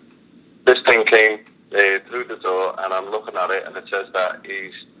this thing came through the door, and I'm looking at it, and it says that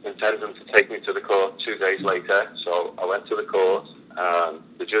he's intending to take me to the court 2 days later. So I went to the court, and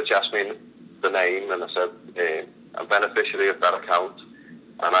the judge asked me the name, and I said, I'm beneficiary of that account,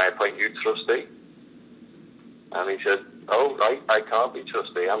 and I appoint you trustee. And he said, "Oh, right, I can't be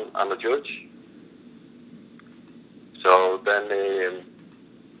trustee, I'm a judge." So then,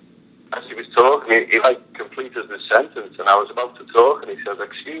 as he was talking, he completed the sentence, and I was about to talk, and he said,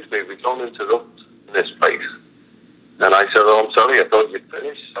 "Excuse me, we don't interrupt this place." And I said, "Oh, I'm sorry, I thought you'd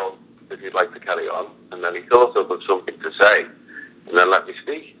finished, so if you'd like to carry on." And then he thought of something to say, and then let me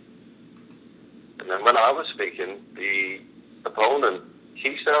speak. And then when I was speaking, the opponent,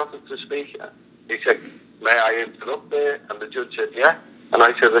 he started to speak. He said, "May I interrupt there?" And the judge said, "Yeah." And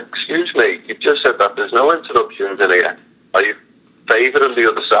I said, "Excuse me, you've just said that there's no interruptions in here. Are you favouring the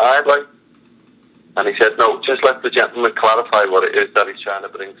other side, like?" And he said, "No, just let the gentleman clarify what it is that he's trying to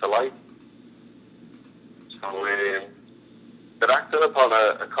bring to light." So they're acting upon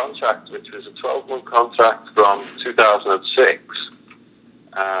a contract which was a 12-month contract from 2006,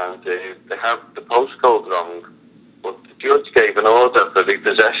 and they have the postcode wrong, but the judge gave an order for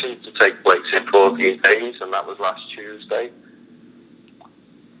repossession to take place in 14 days, and that was last Tuesday.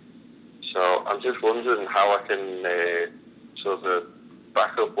 So I'm just wondering how I can sort of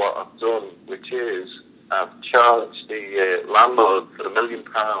back up what I've done, which is I've charged the landlord for £1 million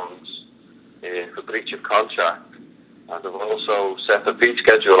for breach of contract, and I've also set a fee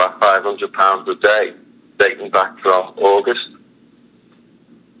schedule at £500 a day, dating back from August.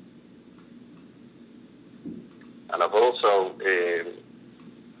 And I've also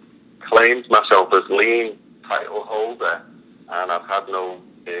claimed myself as lien title holder, and I've had no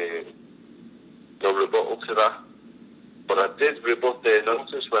rebuttal to that. but I did rebut their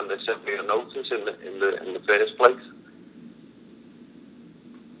notice when they sent me a notice in the first place.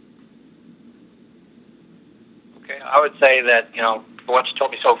 Okay, I would say that, for what you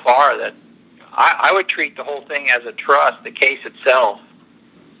told me so far, that I would treat the whole thing as a trust, the case itself,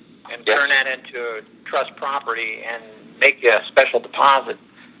 and turn that into trust property and make a special deposit.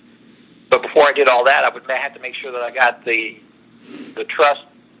 But before I did all that, I would have to make sure that I got the trust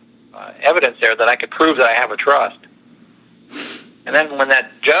evidence there, that I could prove that I have a trust. And then when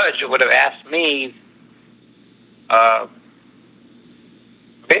that judge would have asked me,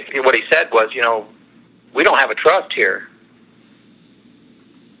 basically what he said was, we don't have a trust here.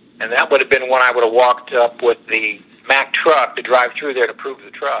 And that would have been when I would have walked up with the Mack truck to drive through there to prove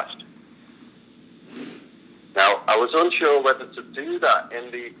the trust. Now, I was unsure whether to do that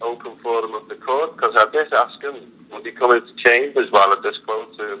in the open forum of the court, because I did ask him, would he come into chambers while I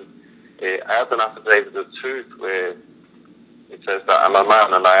disclosed to him, I have an affidavit of truth where it says that I'm a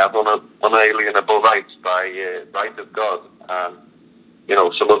man and I have unalienable rights by right of God and,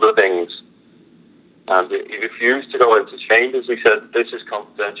 some other things. And he refused to go into chambers. He said, this is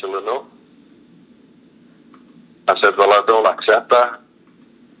confidential enough. I said, well, I don't accept that.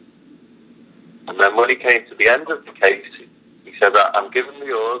 And then when he came to the end of the case, he said, I'm giving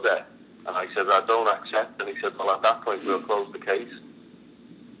the order. And I said, I don't accept. And he said, well, at that point, we'll close the case.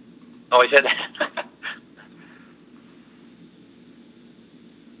 Oh, he said that?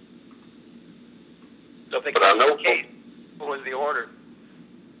 So if they closed the case, what was the order?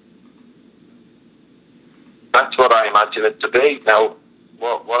 That's what I imagine it to be. Now,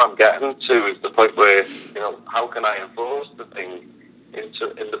 what I'm getting to is the point where, how can I enforce the thing in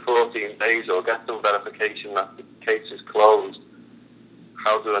the 14 days or get some verification that the case is closed?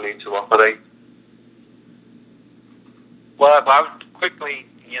 How do I need to operate? Well, I would quickly,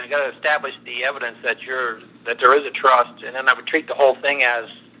 you got to establish the evidence that there is a trust, and then I would treat the whole thing as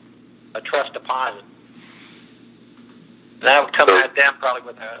a trust deposit. And I would come at them probably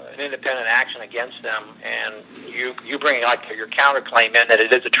with an independent action against them, and you bring like your counterclaim in that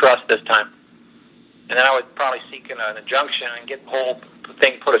it is a trust this time. And then I would probably seek an injunction and get the whole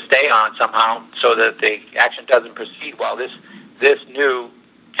thing put a stay on somehow so that the action doesn't proceed while this new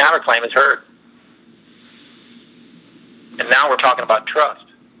counterclaim is heard. And now we're talking about trust.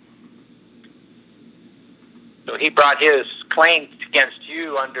 So he brought his claim against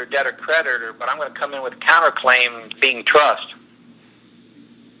you under debtor-creditor, but I'm going to come in with a counterclaim being trust.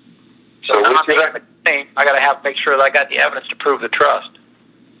 So now I'm making the claim. I got to make sure that I got the evidence to prove the trust.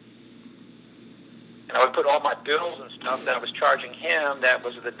 And I would put all my bills and stuff that I was charging him, that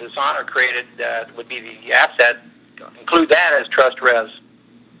was the dishonor created, that would be the asset, include that as trust res.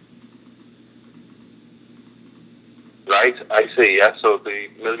 Right, I see. Yeah. So the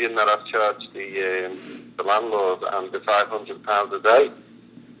 $1 million that I've charged the landlord and the £500 a day.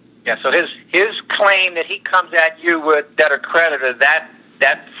 Yeah. So his claim that he comes at you with debtor-creditor,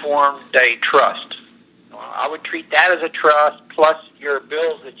 that formed a trust. I would treat that as a trust plus your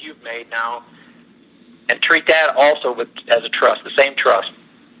bills that you've made now, and treat that also as a trust, the same trust,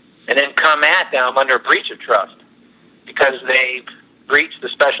 and then come at them under breach of trust because they breached the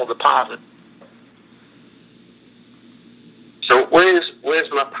special deposit. So where's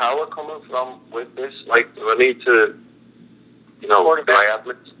my power coming from with this? Like, do I need to, Court of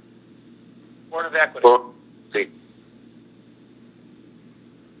Equity. Court of Equity.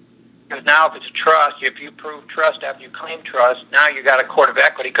 Because now if it's a trust, if you prove trust after you claim trust, now you got a court of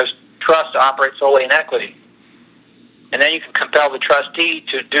equity because trust operates solely in equity. And then you can compel the trustee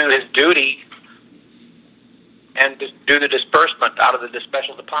to do his duty and do the disbursement out of the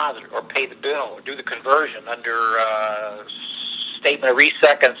special deposit or pay the bill or do the conversion under statement of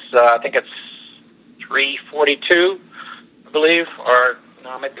reseconds. I think it's 342, I believe, or no,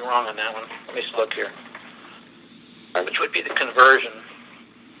 I might be wrong on that one. Let me just look here. Which would be the conversion.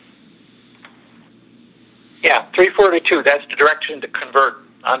 Yeah, 342, that's the direction to convert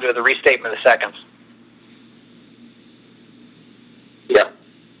under the restatement of seconds. Yeah.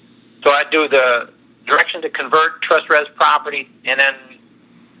 So I do the direction to convert trust res property and then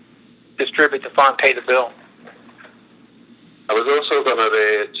distribute the fund, pay the bill. I was also going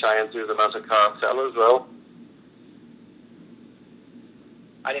to try and do them as a cartel as well.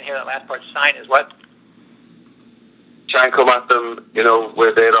 I didn't hear that last part. Sign is what? Try and come at them,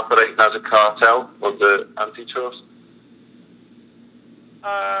 where they're operating as a cartel under antitrust.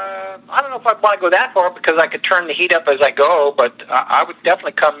 I don't know if I'd want to go that far because I could turn the heat up as I go, but I would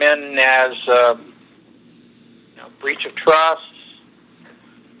definitely come in as breach of trust.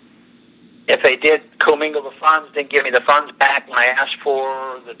 If they did commingle the funds, didn't give me the funds back when I asked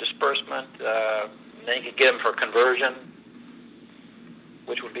for the disbursement, then you could get them for conversion.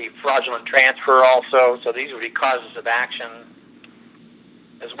 which would be fraudulent transfer also. So these would be causes of action,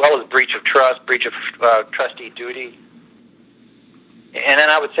 as well as breach of trust, breach of trustee duty. And then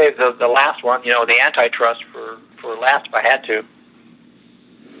I would say the last one, the antitrust for last if I had to.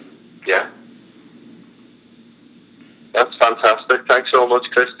 Yeah. That's fantastic. Thanks so much,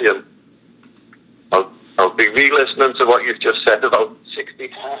 Christian. I'll be re-listening to what you've just said about 60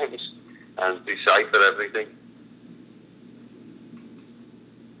 times and decipher everything.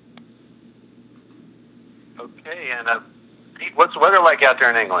 Okay, and Pete, what's the weather like out there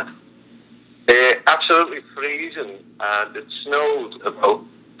in England? Absolutely freezing, and it snowed about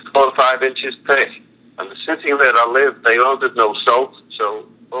 4 or 5 inches thick. And the city where I live, they ordered no salt, so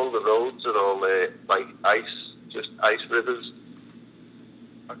all the roads are all like ice, just ice rivers.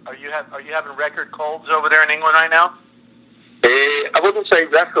 Are you having record colds over there in England right now? I wouldn't say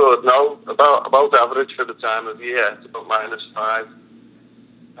record, no. About average for the time of year. It's about -5.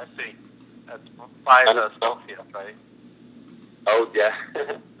 I see. That's 5 Celsius, right? Oh yeah.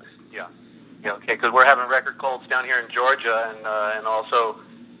 Yeah. Yeah. Okay. Because we're having record colds down here in Georgia and also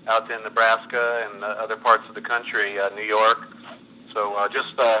out in Nebraska and other parts of the country, New York. So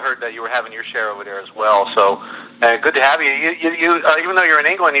just heard that you were having your share over there as well. So good to have you. You even though you're in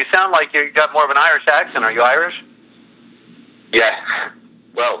England, you sound like you got more of an Irish accent. Are you Irish? Yeah.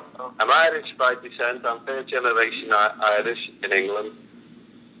 Well, I'm Irish by descent. I'm third generation Irish in England.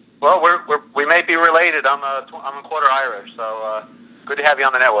 Well, we may be related. I'm a quarter Irish. So good to have you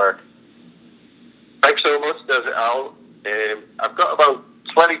on the network. Thanks so much, Desert Al. I've got about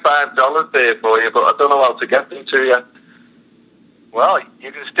 $25 there for you, but I don't know how to get them to you. Well,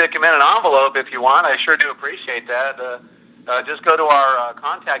 you can stick them in an envelope if you want. I sure do appreciate that. Just go to our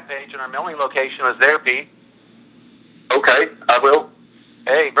contact page, and our mailing location is there, Pete. Okay, I will.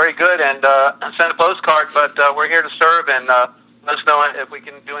 Hey, very good. And send a postcard, but we're here to serve, and let us know if we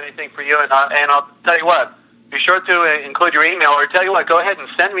can do anything for you. And I'll tell you what, be sure to include your email, or tell you what, go ahead and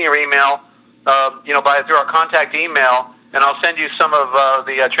send me your email, through our contact email, and I'll send you some of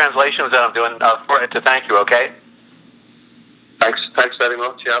the translations that I'm doing to thank you, okay? Thanks very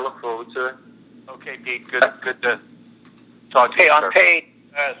much. Yeah, I look forward to it. Okay, Pete. Good to talk to you. Okay, on page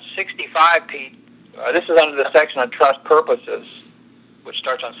 65, Pete, this is under the section on trust purposes, which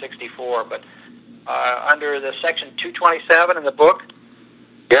starts on 64, but under the section 227 in the book,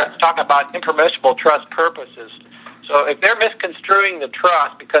 yeah, it's talking about impermissible trust purposes. So if they're misconstruing the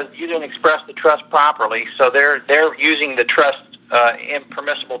trust because you didn't express the trust properly, so they're using the trust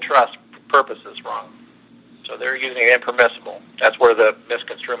impermissible trust purposes wrong. So they're using it impermissible. That's where the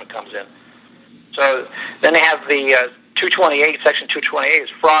misconstruement comes in. So then they have the 228, section 228 is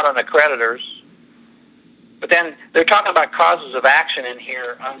fraud on the creditors. But then they're talking about causes of action in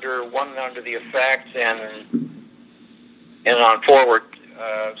here under the effects and on forward.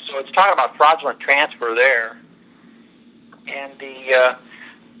 So it's talking about fraudulent transfer there. And the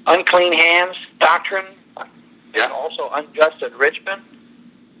unclean hands doctrine, yeah, and also unjust enrichment,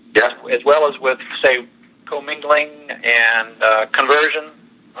 yeah, as well as with, say, commingling and conversion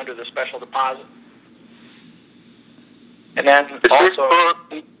under the special deposit. And then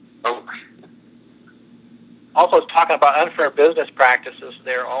also it's talking about unfair business practices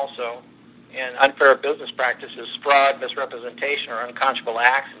there also. And unfair business practices, fraud, misrepresentation, or unconscionable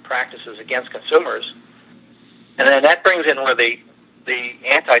acts and practices against consumers. And then that brings in where the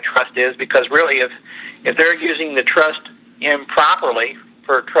antitrust is, because really if they're using the trust improperly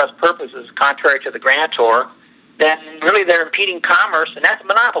for trust purposes, contrary to the grantor, then really they're impeding commerce, and that's a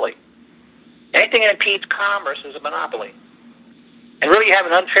monopoly. Anything that impedes commerce is a monopoly. And really you have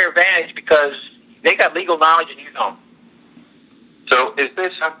an unfair advantage because they got legal knowledge and you don't. So is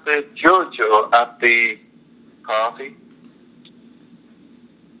this at the judge or at the party?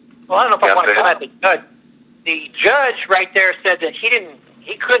 Well, I don't know if I want to come at the judge. The judge right there said that he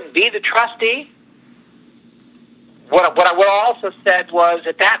couldn't be the trustee. What I also said was,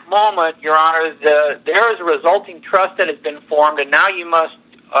 at that moment, Your Honor, there is a resulting trust that has been formed, and now you must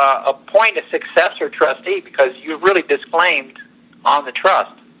appoint a successor trustee because you really disclaimed on the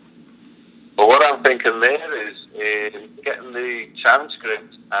trust. Well, what I'm thinking there is getting the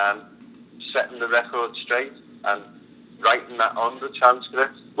transcript and setting the record straight and writing that on the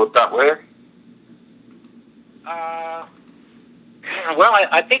transcript. Would that work? Well,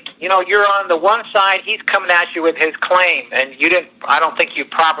 I think, you're on the one side, he's coming at you with his claim, and I don't think you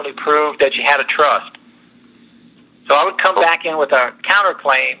properly proved that you had a trust. So I would come back in with a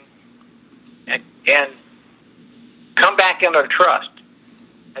counterclaim and come back into trust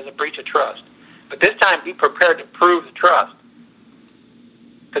as a breach of trust. But this time be prepared to prove the trust.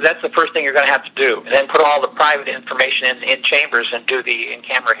 because that's the first thing you're going to have to do. And then put all the private information in chambers and do the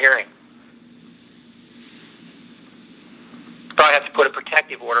in-camera hearing. Probably have to put a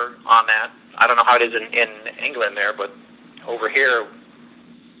protective order on that. I don't know how it is in England there, but over here,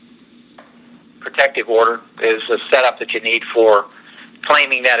 protective order is a setup that you need for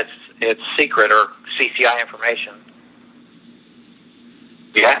claiming that it's secret or CCI information.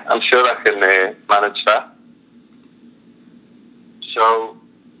 Yeah, I'm sure I can manage that. So,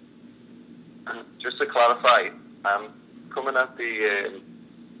 just to clarify, I'm coming at the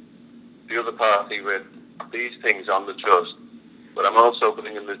other party with these things on the trust, but I'm also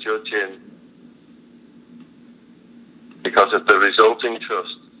bringing the judge in because of the resulting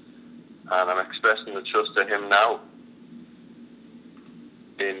trust, and I'm expressing the trust to him now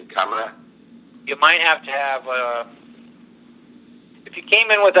in camera. You might have to have, if you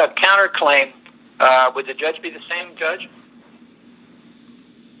came in with a counterclaim, would the judge be the same judge?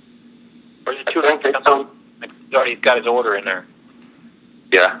 Or is it too late? He's already got his order in there.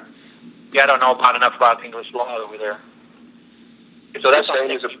 Yeah. Yeah, I don't know enough about English law over there. So that's what I'm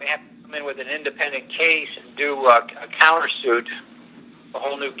saying. You may have to come in with an independent case and do a countersuit, a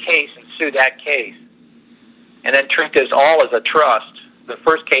whole new case, and sue that case. And then treat this all as a trust. The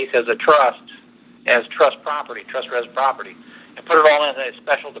first case as a trust, as trust property, trust res property, and put it all in a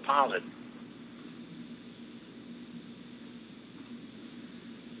special deposit.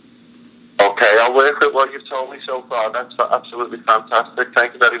 Okay, I'll work with what you've told me so far. That's absolutely fantastic.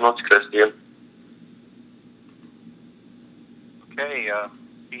 Thank you very much, Christian. Okay,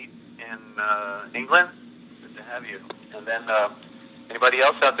 Pete in England, good to have you. And then anybody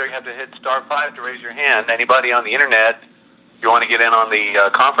else out there, you have to hit *5 to raise your hand. Anybody on the internet, if you want to get in on the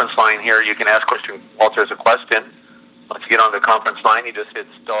conference line here, you can ask Christian Walters a question. Once you get on the conference line, you just hit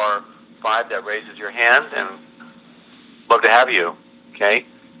 *5, that raises your hand, and love to have you. Okay.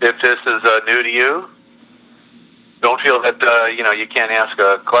 If this is new to you, don't feel that you can't ask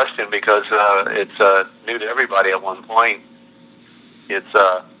a question because it's new to everybody at one point. It's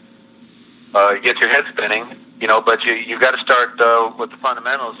it gets your head spinning, but you've got to start with the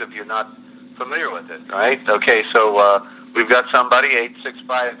fundamentals if you're not familiar with it, right? Okay, so we've got somebody,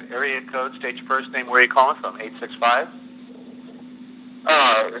 865 area code, state your first name, where are you calling from? 865?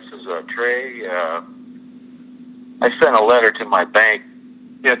 This is Trey. I sent a letter to my bank.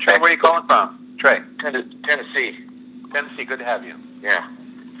 Yeah, Trey, where are you calling from? Trey. Tennessee. Tennessee, good to have you. Yeah.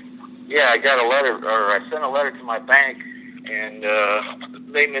 Yeah, I sent a letter to my bank, and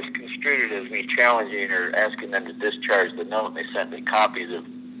they misconstrued it as me challenging or asking them to discharge the note. They sent me copies of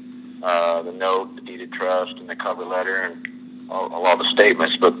the note, the deed of trust, and the cover letter, and all the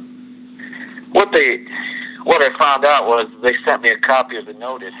statements. But what I found out was they sent me a copy of the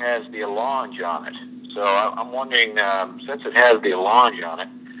note. It has the allonge on it. So I'm wondering, since it has the allonge on it,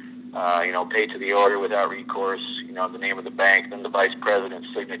 pay to the order without recourse, the name of the bank, then the vice president's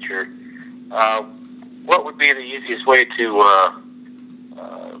signature, what would be the easiest way to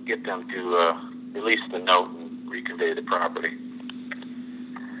get them to release the note and reconvey the property?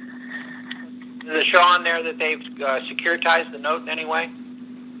 Does it show on there that they've securitized the note in any way?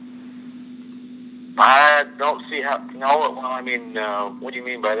 I don't see how. No, well, I mean, what do you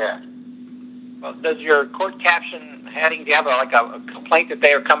mean by that? Well, does your court caption heading, do you have a complaint that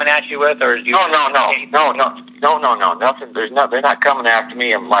they are coming at you with, or do you? No, nothing. They're not coming after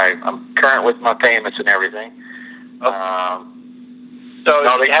me. I'm current with my payments and everything.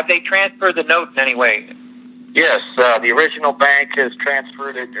 Okay. Have they transferred the note in any way? Yes, the original bank has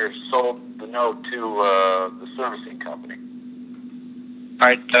transferred it or sold the note to the servicing company. All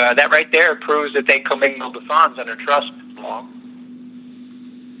right, that right there proves that they commingled the funds under trust law.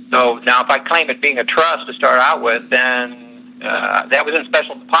 So now if I claim it being a trust to start out with, then that was in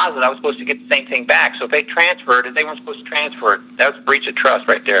special deposit. I was supposed to get the same thing back. So if they transferred it, they weren't supposed to transfer it. That was a breach of trust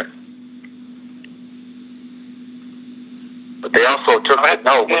right there. But they also took the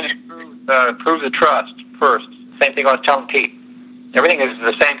note. Prove the trust first. Same thing I was telling Pete. Everything is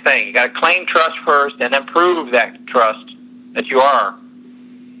the same thing. You got to claim trust first and then prove that trust, that you are,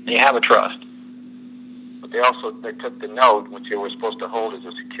 and you have a trust. They took the note, which they were supposed to hold as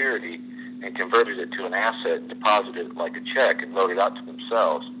a security, and converted it to an asset and deposited it like a check and wrote it out to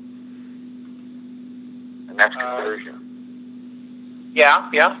themselves. And that's conversion. Yeah,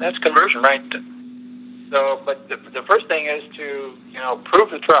 that's conversion, right? So, but the first thing is to, prove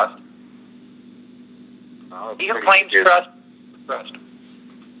the trust. You can claim trust.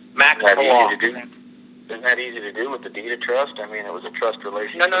 Maximum law. Isn't that easy to do with the deed of trust? I mean, it was a trust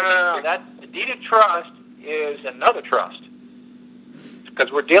relationship. No. The deed of trust is another trust,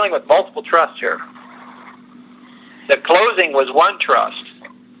 because we're dealing with multiple trusts here. The closing was one trust,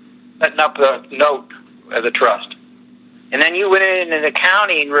 setting up the note as a trust. And then you went in the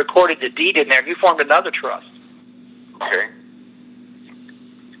county and recorded the deed in there. You formed another trust. Okay.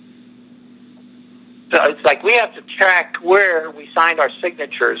 So it's like we have to track where we signed our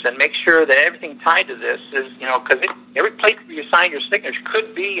signatures and make sure that everything tied to this is, because every place where you sign your signature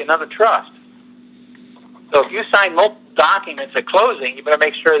could be another trust. So if you sign multiple documents at closing, you better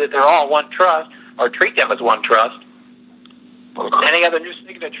make sure that they're all one trust or treat them as one trust. Any other new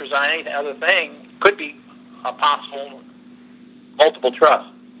signatures on any other thing could be a possible multiple trust.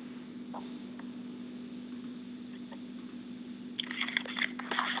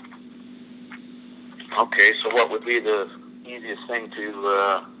 Okay, so what would be the easiest thing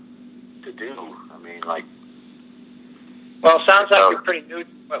to do? I mean, like. Well, it sounds like you're pretty new to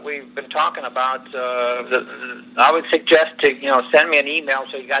what we've been talking about. I would suggest to send me an email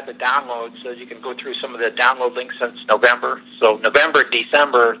so you got the download, so you can go through some of the download links since November. So November,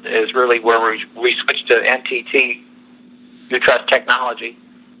 December is really where we switched to NTT, New Trust Technology.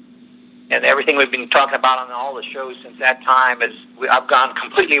 And everything we've been talking about on all the shows since that time is I've gone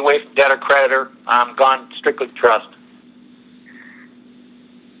completely away from debtor-creditor. I'm gone strictly trust.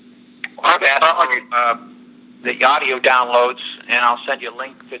 I've asked the audio downloads, and I'll send you a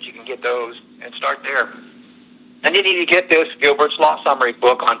link that you can get those and start there. And you need to get this Gilbert's Law Summary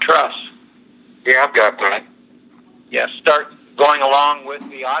book on trust. Yeah, I've got that. Yeah, start going along with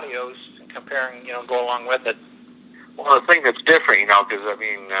the audios and comparing, go along with it. Well, the thing that's different, because,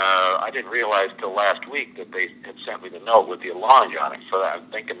 I didn't realize till last week that they had sent me the note with the allonge on it. So I'm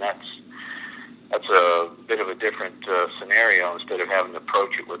thinking that's a bit of a different scenario instead of having to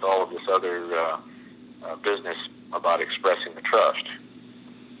approach it with all of this other business about expressing the trust.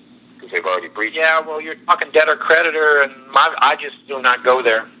 Because they've already breached it. Yeah, well, you're talking debtor-creditor, and I just do not go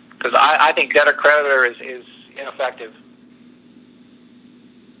there. Because I think debtor-creditor is ineffective.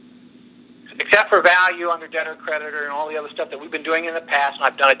 Except for value under debtor-creditor and all the other stuff that we've been doing in the past, and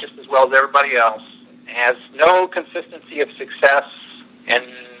I've done it just as well as everybody else, has no consistency of success and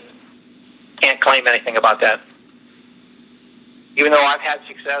can't claim anything about that. Even though I've had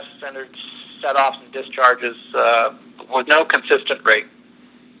success under set-offs and discharges with no consistent rate.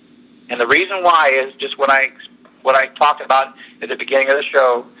 And the reason why is just what I talked about at the beginning of the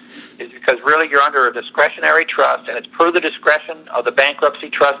show is because really you're under a discretionary trust, and it's per the discretion of the bankruptcy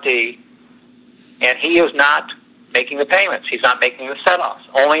trustee, and he is not making the payments. He's not making the set-offs,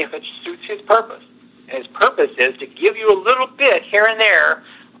 only if it suits his purpose. And his purpose is to give you a little bit here and there,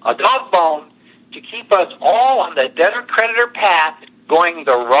 a dog bone, to keep us all on the debtor-creditor path going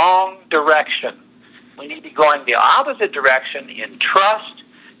the wrong direction. We need to be going the opposite direction in trust,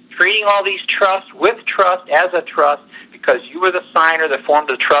 treating all these trusts with trust as a trust, because you were the signer that formed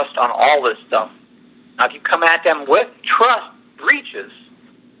the trust on all this stuff. Now, if you come at them with trust breaches,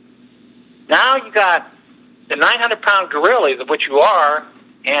 now you got the 900-pound gorilla of which you are,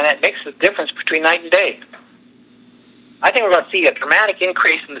 and it makes the difference between night and day. I think we're going to see a dramatic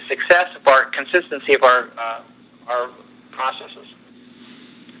increase in the success of our consistency of our processes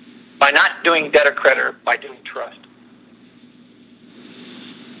by not doing debtor-creditor, by doing trust.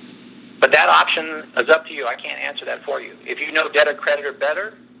 But that option is up to you. I can't answer that for you. If you know debtor-creditor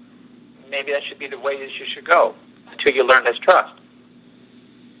better, maybe that should be the way that you should go until you learn this trust.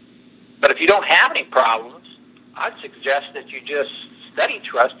 But if you don't have any problems, I'd suggest that you just study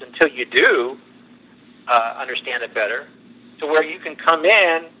trust until you do understand it better, to where you can come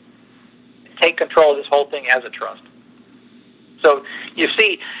in and take control of this whole thing as a trust. So, you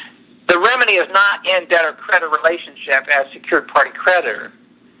see, the remedy is not in debtor-creditor relationship as secured party creditor.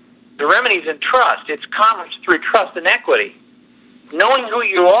 The remedy is in trust. It's commerce through trust and equity. Knowing who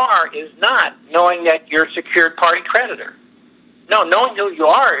you are is not knowing that you're secured party creditor. No, knowing who you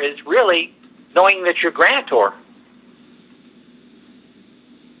are is really knowing that you're grantor.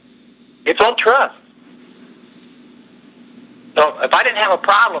 It's all trust. So if I didn't have a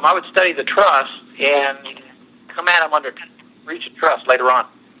problem, I would study the trust and come at them under breach of trust later on.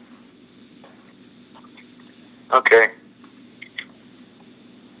 Okay.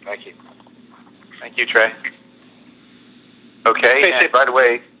 Thank you. Thank you, Trey. Okay, and by the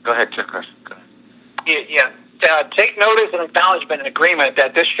way, go ahead, Chris. Go ahead. Yeah. Take notice and acknowledgement and agreement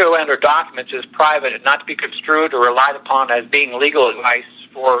that this show and/or documents is private and not to be construed or relied upon as being legal advice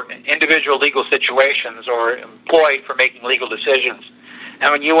for individual legal situations or employed for making legal decisions.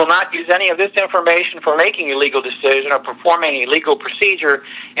 And you will not use any of this information for making a legal decision or performing a legal procedure,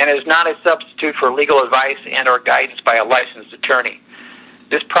 and is not a substitute for legal advice and/or guidance by a licensed attorney.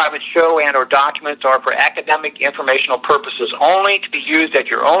 This private show and/or documents are for academic informational purposes only, to be used at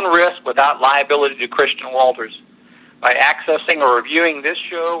your own risk without liability to Christian Walters. By accessing or reviewing this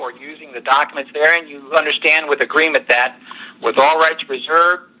show or using the documents therein, you understand with agreement that, with all rights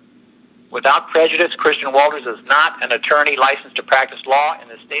reserved, without prejudice, Christian Walters is not an attorney licensed to practice law in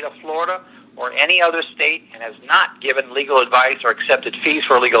the state of Florida or any other state, and has not given legal advice or accepted fees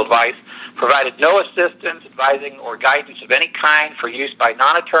for legal advice, provided no assistance, advising, or guidance of any kind for use by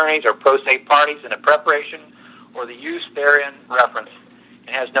non-attorneys or pro se parties in the preparation or the use therein referenced,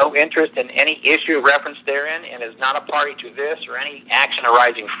 and has no interest in any issue referenced therein, and is not a party to this or any action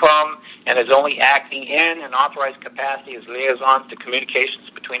arising from, and is only acting in an authorized capacity as liaisons to communications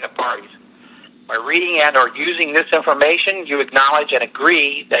between the parties. By reading and or using this information, you acknowledge and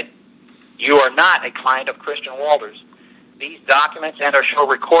agree that you are not a client of Christian Walters. These documents and or show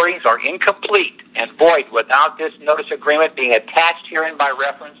recordings are incomplete and void without this notice agreement being attached herein by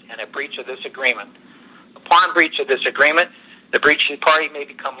reference and a breach of this agreement. Upon breach of this agreement, the breaching party may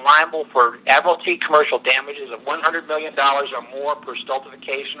become liable for admiralty commercial damages of $100 million or more per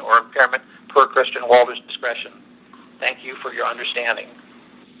stultification or impairment per Christian Walters' discretion. Thank you for your understanding.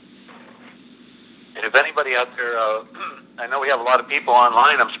 And if anybody out there, I know we have a lot of people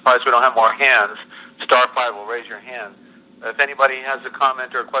online. I'm surprised we don't have more hands. *5 will raise your hand. If anybody has a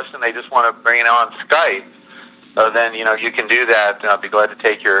comment or a question they just want to bring it on Skype, then you can do that. I'll be glad to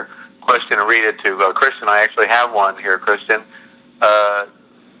take your question and read it to Christian. I actually have one here, Christian.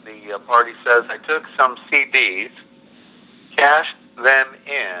 The party says, I took some CDs, cashed them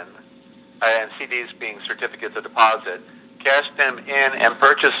in, and CDs being certificates of deposit, cashed them in and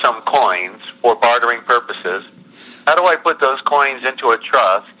purchased some coins for bartering purposes. How do I put those coins into a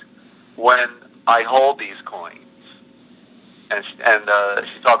trust when I hold these coins? And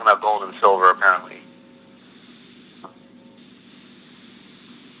she's talking about gold and silver, apparently.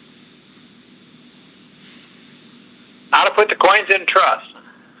 How to put the coins in trust?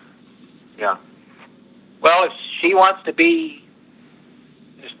 Yeah. Well, if she wants to be,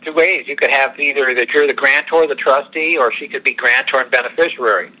 there's two ways. You could have either that you're the grantor, the trustee, or she could be grantor and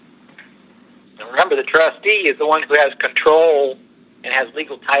beneficiary. And remember, the trustee is the one who has control and has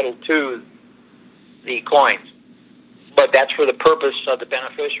legal title to the coins. But that's for the purpose of the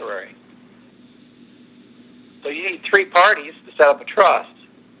beneficiary. So you need three parties to set up a trust: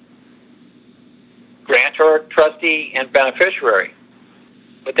 grantor, trustee, and beneficiary.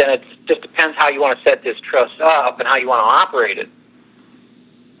 But then it just depends how you want to set this trust up and how you want to operate it.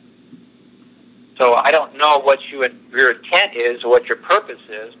 So I don't know what your intent is or what your purpose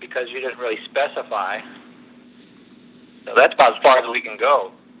is, because you didn't really specify. So that's about as far as we can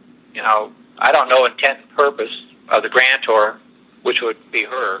go. I don't know intent and purpose of the grantor, which would be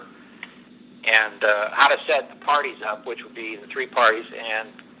her, and how to set the parties up, which would be the three parties, and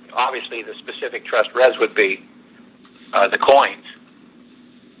obviously the specific trust res would be the coins.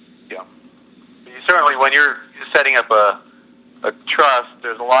 Yeah. Certainly, when you're setting up a trust,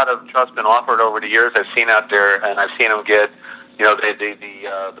 there's a lot of trusts been offered over the years I've seen out there, and I've seen them get,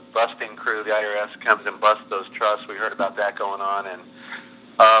 the busting crew, the IRS comes and busts those trusts. We heard about that going on, and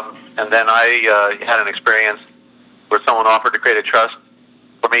then I had an experience where someone offered to create a trust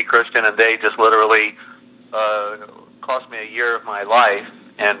for me, Christian, and they just literally cost me a year of my life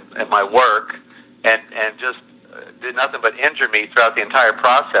and my work, and just did nothing but injure me throughout the entire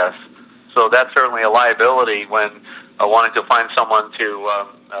process. So that's certainly a liability when wanting to find someone to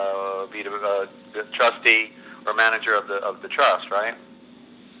be the trustee or manager of the trust, right?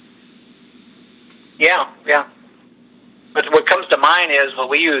 Yeah. But what comes to mind is what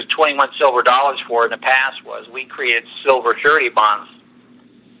we used 21 silver dollars for in the past was we created silver surety bonds.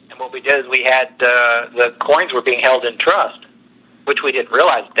 And what we did is we had the coins were being held in trust, which we didn't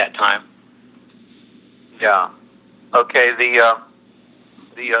realize at that time. Yeah. Okay.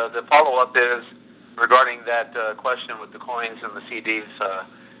 The follow-up is regarding that question with the coins and the CDs,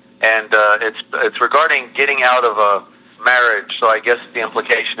 and it's regarding getting out of a marriage. So I guess the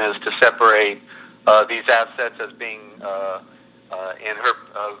implication is to separate these assets as being in her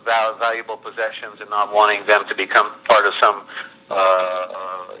valuable possessions and not wanting them to become part of some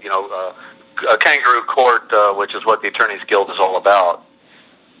a kangaroo court, which is what the Attorneys Guild is all about.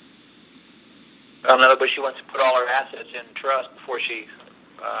 In other words, she wants to put all her assets in trust before she...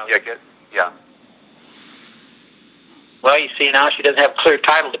 Yeah. Well, you see, now she doesn't have clear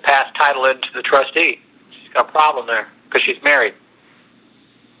title to pass title into the trustee. She's got a problem there because she's married.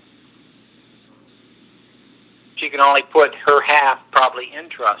 She can only put her half probably in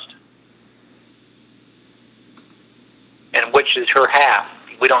trust. And which is her half?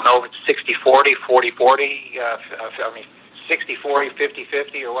 We don't know if it's 60-40, 40-40, 60-40,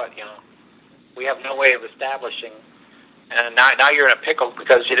 50-50, or what, We have no way of establishing. And now you're in a pickle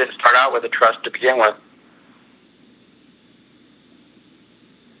because you didn't start out with a trust to begin with.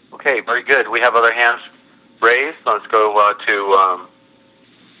 Okay, very good. We have other hands raised. Let's go to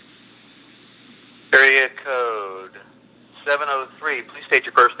area code 703. Please state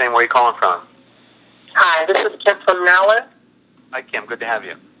your first name. Where are you calling from? Hi, this is Kim from Maryland. Hi, Kim. Good to have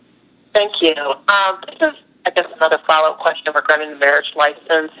you. Thank you. This is, I guess, another follow-up question regarding the marriage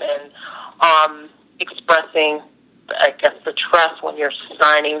license and expressing, I guess, the trust when you're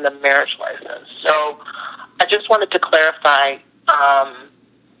signing the marriage license. So I just wanted to clarify,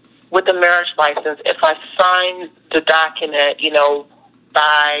 with the marriage license, if I sign the document,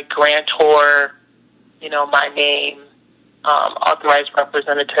 by grantor, my name, authorized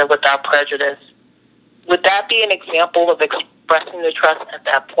representative without prejudice, would that be an example of expressing the trust at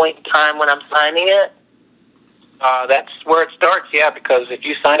that point in time when I'm signing it? That's where it starts, yeah, because if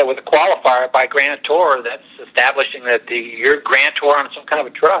you sign it with a qualifier by grantor, that's establishing that you're grantor on some kind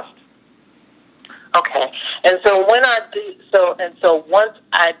of a trust. Okay. And so when I do so once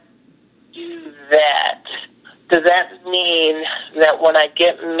I do that, does that mean that when I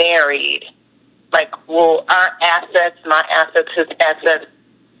get married, will our assets, my assets, his assets,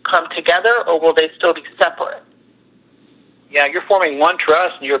 come together, or will they still be separate? Yeah, you're forming one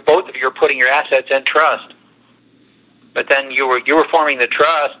trust, and both of you are putting your assets in trust. But then you were forming the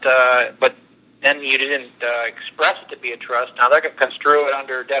trust, but then you didn't express it to be a trust. Now they're going to construe it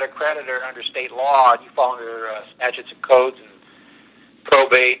under debtor-creditor, under state law, and you fall under statutes and codes and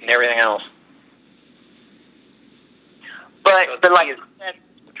probate and everything else. But like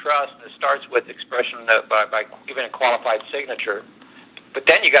trust, it starts with expression by giving a qualified signature. But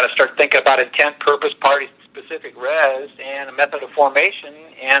then you got to start thinking about intent, purpose, party specific res, and a method of formation,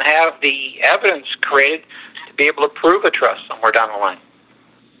 and have the evidence created to be able to prove a trust somewhere down the line.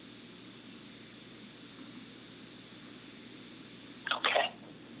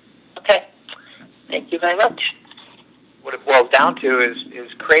 Okay. Thank you very much. What it boils down to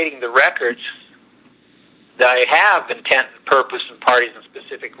is creating the records that have intent, purpose, and parties and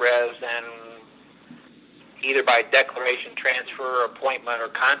specific res, and either by declaration, transfer, appointment, or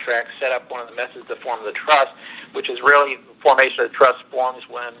contract, set up one of the methods to form the trust, which is really the formation of the trust forms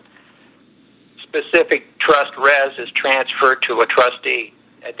when specific trust res is transferred to a trustee.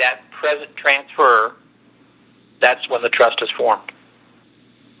 At that present transfer, that's when the trust is formed.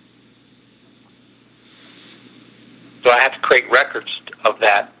 So I have to create records of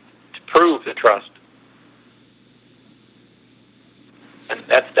that to prove the trust. And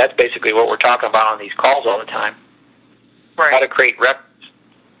that's basically what we're talking about on these calls all the time. Right. How to create records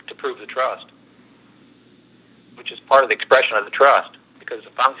to prove the trust, which is part of the expression of the trust. Because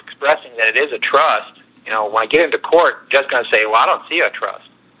if I'm expressing that it is a trust, when I get into court, the judge's going to say, well, I don't see a trust.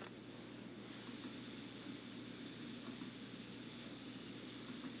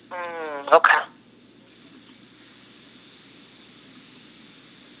 Okay.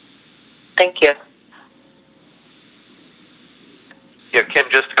 Thank you. Yeah, Kim,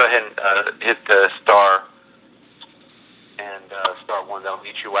 just go ahead and hit the star and star one. That'll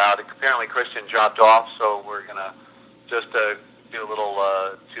meet you out. Apparently, Christian dropped off, so we're going to just do a little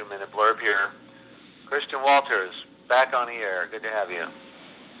 2-minute blurb here. Christian Walters, back on the air. Good to have you.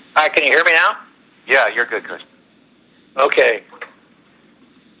 Hi, can you hear me now? Yeah, you're good, Christian. Okay.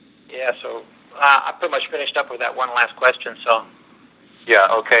 Yeah, so I pretty much finished up with that one last question, so. Yeah,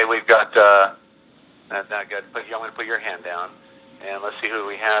 okay, we've got, that's not good, but I'm going to put your hand down, and let's see who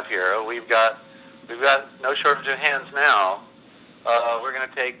we have here. Oh, we've got no shortage of hands now. We're going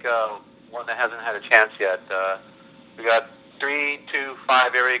to take one that hasn't had a chance yet. We got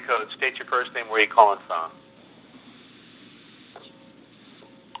 325 area code. State your first name. Where are you calling from?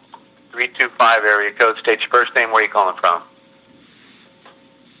 325 area code. State your first name. Where are you calling from?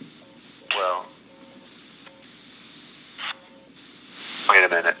 Well, wait a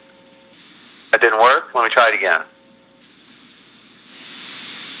minute. That didn't work? Let me try it again.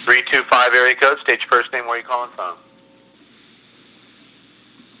 325 area code. State your first name. Where are you calling from?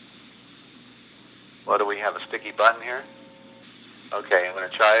 What do we have? A sticky button here? Okay, I'm going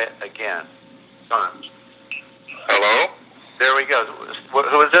to try it again. Done. Hello? There we go.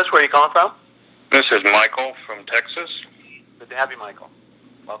 Who is this? Where are you calling from? This is Michael from Texas. Good to have you, Michael.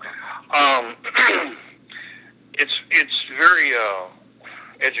 Welcome. It's very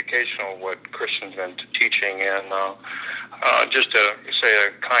educational what Christian's been teaching, and just to say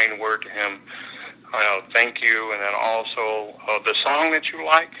a kind word to him, thank you, and then also the song that you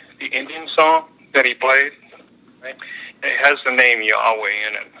like, the Indian song that he played, right? It has the name Yahweh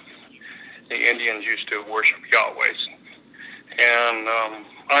in it. The Indians used to worship Yahwehs. And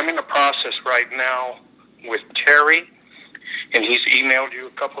I'm in the process right now with Terry, and he's emailed you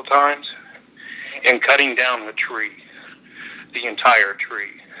a couple of times, and cutting down the tree, the entire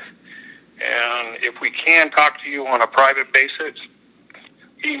tree. And if we can talk to you on a private basis,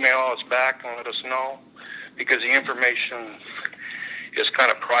 email us back and let us know, because the information is kind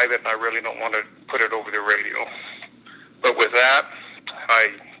of private and I really don't want to put it over the radio. But with that, I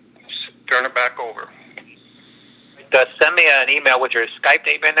turn it back over. Send me an email with your Skype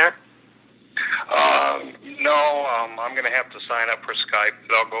name in there. No, I'm going to have to sign up for Skype,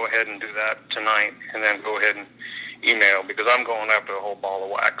 but I'll go ahead and do that tonight and then go ahead and email, because I'm going after a whole ball of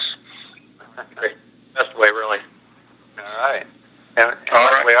wax. Great. Best way, really. All right. And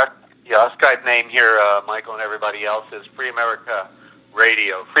by the way, our Skype name here, Michael and everybody else, is Free America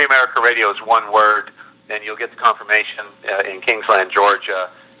Radio. Free America Radio is one word, and you'll get the confirmation in Kingsland, Georgia.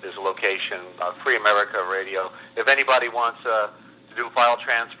 There's a location, Free America Radio. If anybody wants to do a file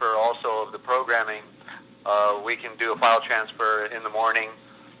transfer also of the programming, we can do a file transfer in the morning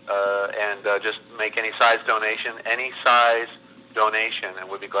and just make any size donation, and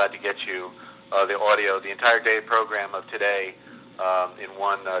we'll be glad to get you the audio, the entire day program of today in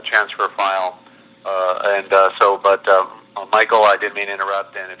one transfer file. Michael, I didn't mean to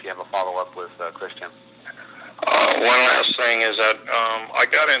interrupt, and if you have a follow-up with Christian. One last thing is that I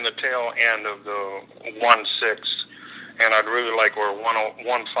got in the tail end of the 1.6, and I'd really like, or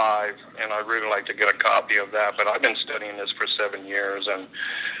 1.5, and I'd really like to get a copy of that. But I've been studying this for 7 years, and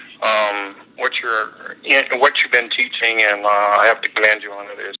what you've been teaching, and I have to commend you on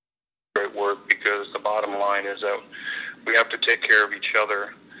it, is great work, because the bottom line is that we have to take care of each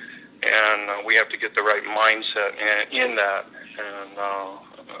other, and we have to get the right mindset in that,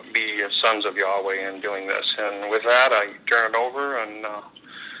 and be sons of Yahweh in doing this. And with that, I turn it over and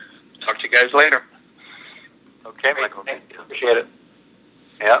talk to you guys later. Okay, Michael. Appreciate it.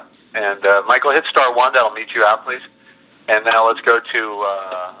 Yeah. And Michael, hit *1. That'll meet you out, please. And now let's go to,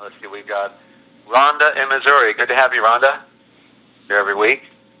 let's see, we've got Rhonda in Missouri. Good to have you, Rhonda. Here every week.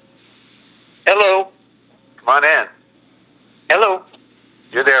 Hello. Come on in. Hello.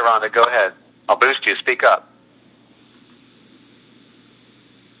 You're there, Rhonda. Go ahead. I'll boost you. Speak up.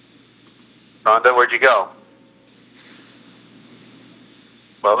 Rhonda, where'd you go?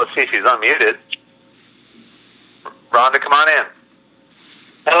 Well, let's see. She's unmuted. Rhonda, come on in.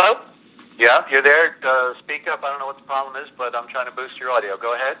 Hello? Yeah, you're there. Speak up. I don't know what the problem is, but I'm trying to boost your audio.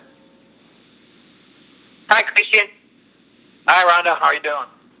 Go ahead. Hi, Christian. Hi, Rhonda. How are you doing?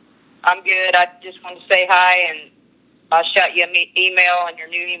 I'm good. I just want to say hi, and I shot you an email, on your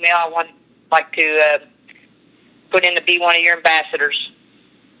new email. I would like to put in to be one of your ambassadors.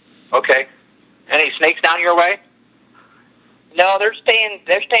 Okay. Any snakes down your way? No, they're staying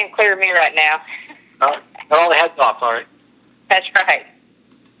clear of me right now. Got all the heads off, all right. That's right.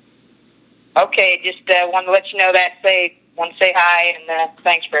 Okay, just wanted to let you know that. Want to say hi, and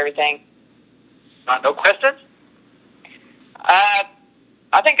thanks for everything. No questions?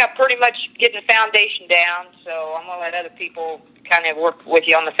 I think I'm pretty much getting the foundation down, so I'm going to let other people kind of work with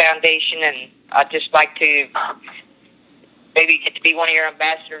you on the foundation, and I'd just like to maybe get to be one of your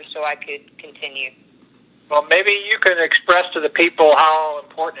ambassadors so I could continue. Well, maybe you can express to the people how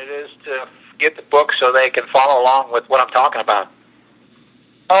important it is to get the book so they can follow along with what I'm talking about.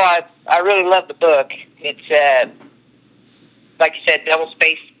 Oh, I really love the book. It's, like you said,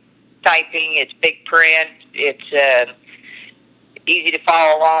 double-space typing. It's big print. It's easy to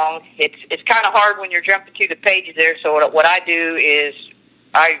follow along. It's kind of hard when you're jumping through the pages there, so what I do is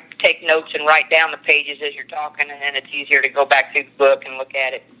I take notes and write down the pages as you're talking, and then it's easier to go back through the book and look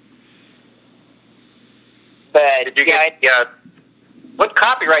at it. But did you get what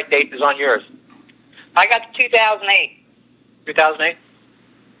copyright date is on yours? I got the 2008. 2008?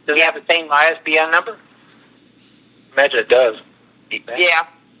 Does it have the same ISBN number? Imagine it does. Yeah.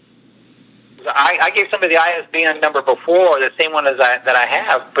 I gave somebody the ISBN number before, the same one as that I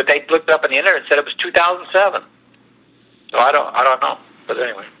have, but they looked up on the internet and said it was 2007. So I don't know. But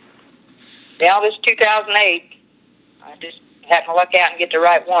anyway. Yeah, this 2008. I just happened to luck out and get the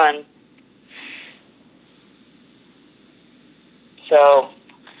right one. So,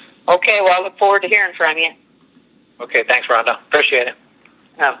 okay, well, I look forward to hearing from you. Okay, thanks, Rhonda. Appreciate it.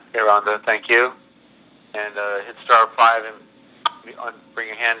 Okay, Rhonda, thank you. And hit *5 and bring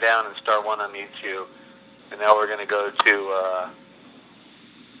your hand down, and *1 unmutes you. And now we're going to go to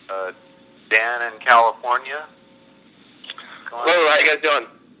Dan in California. Hello, how you guys doing?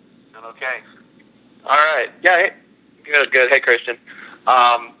 Okay. All right. Yeah, good. Hey, Christian.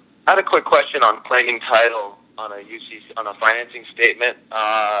 I had a quick question on claiming title on a UCC, on a financing statement.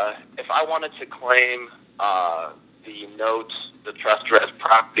 If I wanted to claim the notes, the trust as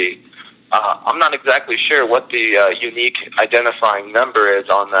property, I'm not exactly sure what the unique identifying number is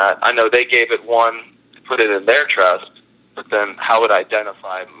on that. I know they gave it one to put it in their trust, but then how would I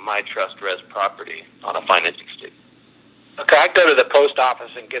identify my trust res property on a financing statement? Okay, I'd go to the post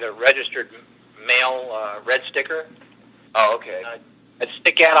office and get a registered mail red sticker. Oh, okay. I'd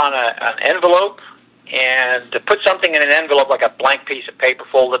stick that on an envelope, and to put something in an envelope like a blank piece of paper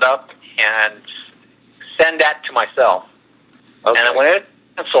folded up, and send that to myself. Okay. And when it's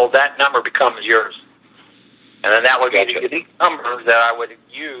canceled, that number becomes yours. And then that would be the unique number that I would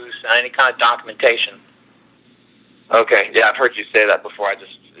use on any kind of documentation. Okay, yeah, I've heard you say that before. It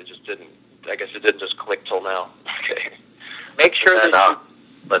just didn't. I guess it didn't just click till now. Okay. Make sure that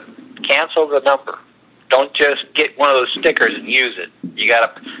you cancel the number. Don't just get one of those stickers and use it. You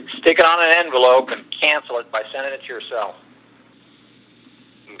got to stick it on an envelope and cancel it by sending it to yourself.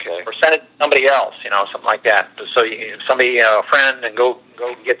 Okay. Or send it to somebody else, something like that. So somebody, a friend, and go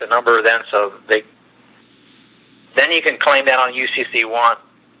get the number then, so then you can claim that on UCC1.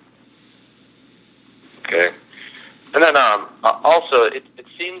 Okay. And then also, it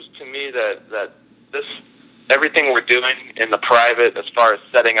seems to me that this everything we're doing in the private, as far as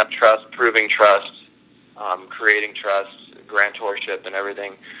setting up trust, proving trust, creating trust, grantorship, and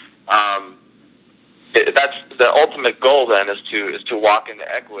everything, that's the ultimate goal. Then is to walk into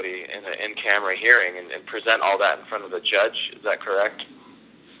equity in an in-camera hearing and present all that in front of the judge. Is that correct?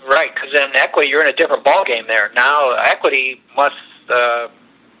 Right, because in equity you're in a different ballgame there. Now equity must, is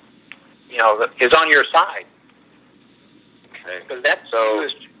on your side. Okay. Because that's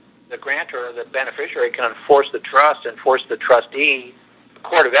the grantor or the beneficiary can enforce the trust, enforce the trustee. The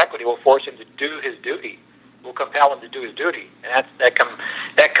court of equity will force him to do his duty, will compel him to do his duty. And that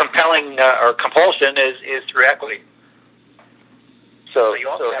compelling or compulsion is through equity. So you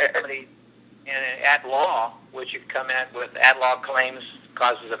also have somebody at law, which you can come at with ad law claims,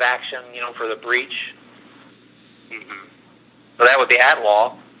 causes of action, for the breach. Mm-hmm. So that would be ad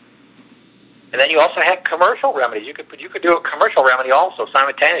law. And then you also have commercial remedies. You could do a commercial remedy also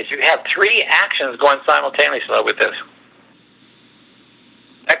simultaneously. You have 3 actions going simultaneously with this: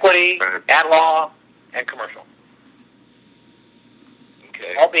 equity, ad law, and commercial.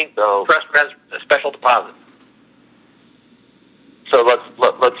 Okay. All being trust res a special deposit. So let's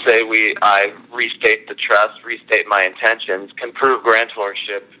say I restate the trust, restate my intentions, can prove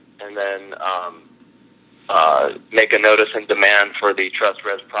grantorship, and then make a notice and demand for the trust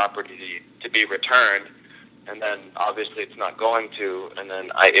res property to be returned, and then obviously it's not going to, and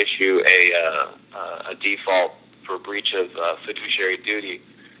then I issue a default for breach of fiduciary duty.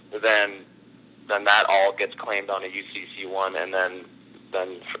 Then that all gets claimed on a UCC1, and then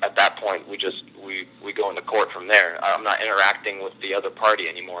at that point we go into court from there. I'm not interacting with the other party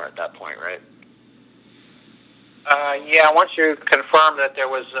anymore at that point, right? Yeah, once you confirm that there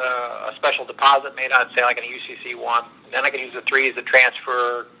was a special deposit made on, say, like in a UCC1, then I can use the 3 as a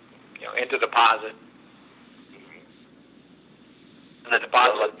transfer, into deposit. And the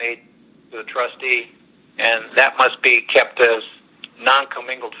deposit was made to the trustee, and that must be kept as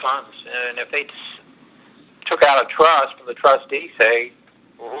non-commingled funds. And if they took out a trust from the trustee, say,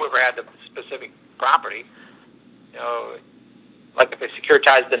 or whoever had the specific property, like if they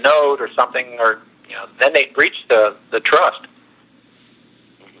securitized the note or something, or then they breach the trust.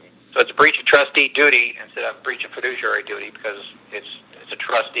 So it's a breach of trustee duty instead of breach of fiduciary duty, because it's a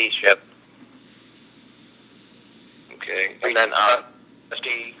trusteeship. Okay, and then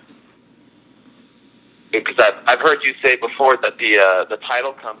trustee. Because I've heard you say before that the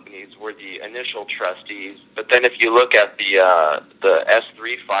title companies were the initial trustees, but then if you look at the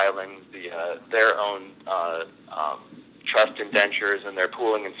S3 filings, their own trust indentures and their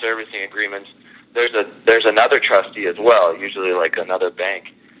pooling and servicing agreements, there's another trustee as well, usually like another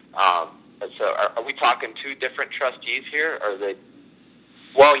bank. So are we talking 2 different trustees here, or are they?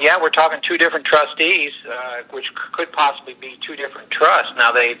 Well, yeah, we're talking 2 different trustees, which could possibly be 2 different trusts.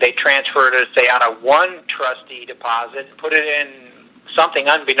 Now, they transferred it, say, out of one trustee deposit and put it in something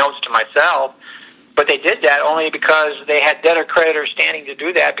unbeknownst to myself, but they did that only because they had debtor-creditor standing to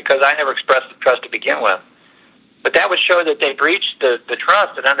do that, because I never expressed the trust to begin with. But that would show that they breached the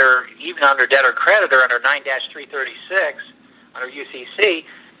trust, and even under debtor-creditor, under 9-336, under UCC,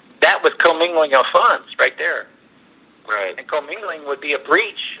 that was commingling of funds right there. Right. And commingling would be a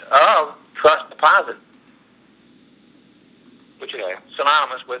breach of trust deposit, which is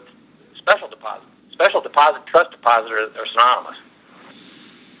synonymous with special deposit. Special deposit, trust deposit are synonymous.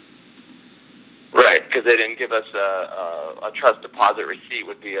 Right, because they didn't give us a trust deposit receipt.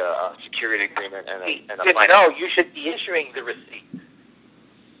 Would be a security agreement and a finance. No, you should be issuing the receipt.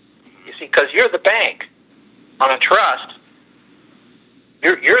 You see, because you're the bank on a trust.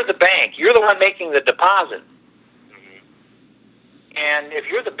 You're the bank. You're the one making the deposit. And if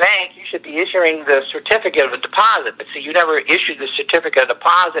you're the bank, you should be issuing the certificate of deposit. But see, you never issued the certificate of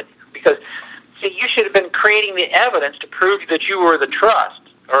deposit because, see, you should have been creating the evidence to prove that you were the trust,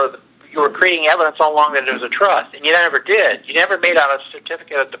 or you were creating evidence all along that it was a trust, and you never did. You never made out a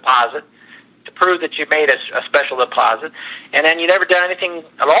certificate of deposit to prove that you made a special deposit, and then you never done anything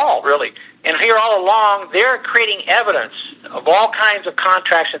at all, really. And here all along, they're creating evidence of all kinds of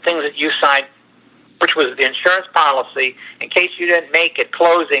contracts and things that you signed, which was the insurance policy, in case you didn't make at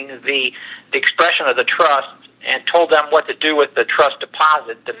closing the expression of the trust and told them what to do with the trust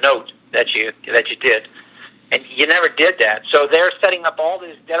deposit, the note that you did. And you never did that. So they're setting up all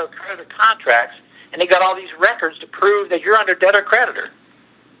these debtor-creditor contracts, and they got all these records to prove that you're under debtor-creditor.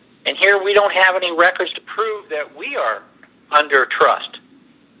 And here we don't have any records to prove that we are under trust.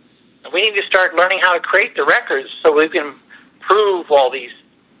 And we need to start learning how to create the records so we can prove all these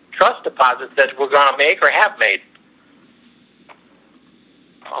trust deposits that we're going to make or have made.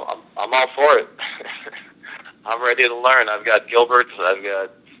 I'm all for it. I'm ready to learn. I've got Gilbert's. I've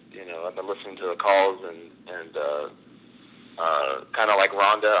been listening to the calls and kind of like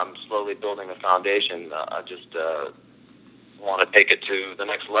Rhonda, I'm slowly building a foundation. I just want to take it to the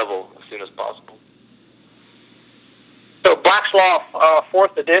next level as soon as possible. So Black's Law,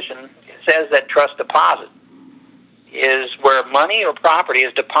 4th edition, says that trust deposit is where money or property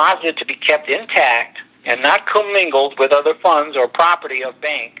is deposited to be kept intact and not commingled with other funds or property of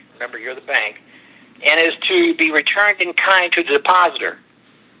bank. Remember, you're the bank. And is to be returned in kind to the depositor.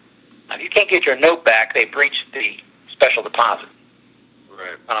 Now, if you can't get your note back, they breached the special deposit.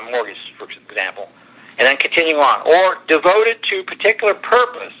 Right. On a mortgage, for example. And then continuing on. Or devoted to particular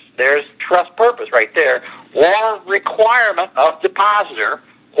purpose. There's trust purpose right there. Or requirement of depositor.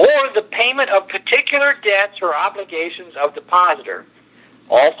 Or the payment of particular debts or obligations of depositor.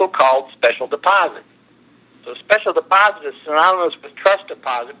 Also called special deposit. So special deposit is synonymous with trust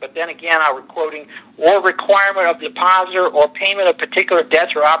deposit, but then again I was quoting, or requirement of depositor or payment of particular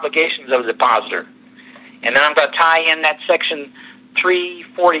debts or obligations of the depositor. And then I'm going to tie in that section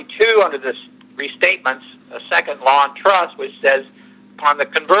 342 under this restatements, a second law on trust, which says upon the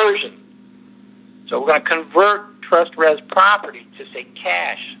conversion. So we're going to convert trust res property to, say,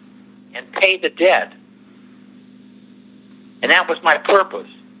 cash and pay the debt. And that was my purpose.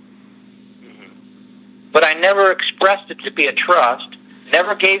 But I never expressed it to be a trust,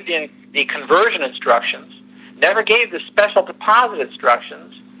 never gave the conversion instructions, never gave the special deposit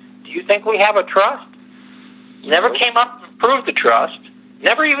instructions. Do you think we have a trust? Never came up and proved the trust,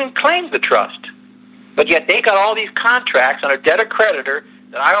 never even claimed the trust. But yet they got all these contracts on a debtor-creditor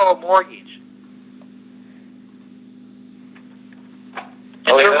that I owe a mortgage.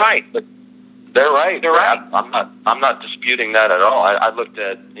 And they're right. But they're right. They're right. I'm not disputing that at all. I looked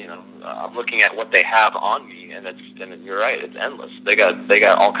at, I'm looking at what they have on me, and you're right, it's endless. They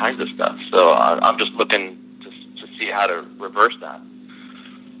got all kinds of stuff. So I'm just looking to see how to reverse that.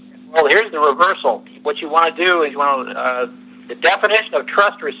 Well, here's the reversal. What you want to do is you want to, the definition of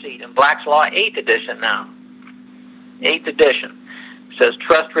trust receipt in Black's Law, 8th edition now. 8th edition says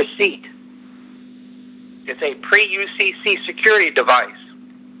trust receipt. It's a pre-UCC security device.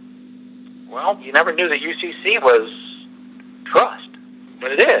 Well, you never knew that UCC was trust,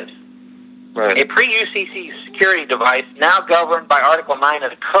 but it is. Right. A pre-UCC security device now governed by Article 9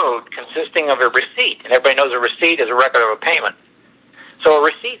 of the Code, consisting of a receipt. And everybody knows a receipt is a record of a payment. So a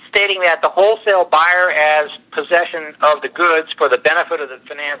receipt stating that the wholesale buyer has possession of the goods for the benefit of the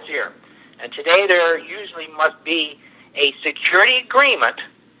financier. And today there usually must be a security agreement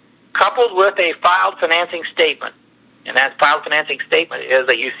coupled with a filed financing statement. And that filed financing statement is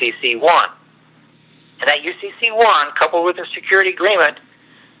a UCC-1. And that UCC-1, coupled with a security agreement,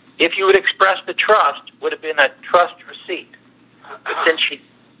 if you would express the trust, would have been a trust receipt. But since you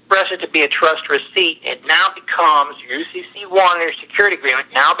express it to be a trust receipt, it now becomes UCC-1, or security agreement,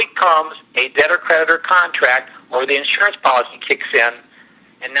 now becomes a debtor-creditor contract, or the insurance policy kicks in,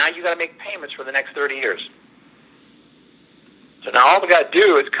 and now you got to make payments for the next 30 years. So now all we got to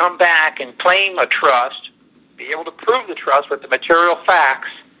do is come back and claim a trust, be able to prove the trust with the material facts,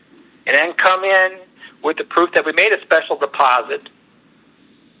 and then come in with the proof that we made a special deposit,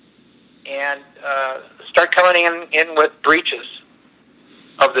 and start coming in with breaches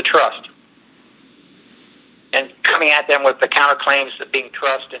of the trust, and coming at them with the counterclaims of being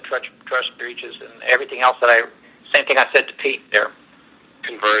trust and trust breaches and everything else same thing I said to Pete there.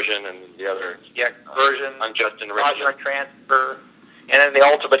 Conversion and the other. Yeah, conversion, unjust enrichment, fraudulent transfer, and then the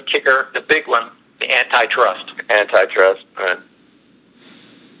ultimate kicker, the big one, the antitrust. Antitrust, right.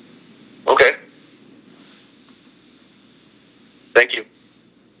 Okay. Thank you.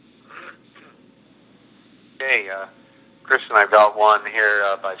 Okay, Christian, I've got one here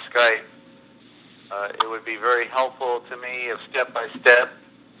by Skype. It would be very helpful to me if step-by-step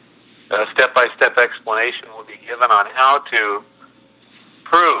explanation would be given on how to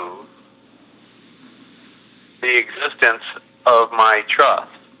prove the existence of my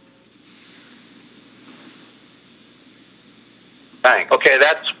trust. Thanks. Okay,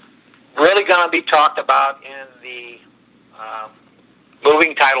 that's really going to be talked about in the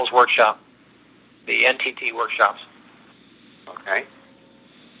Moving Titles workshop, the NTT workshops. Okay.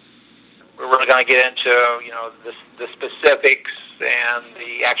 We're really going to get into, the specifics and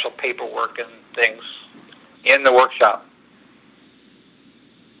the actual paperwork and things in the workshop.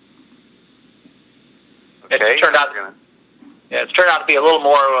 Okay. It's turned out to be a little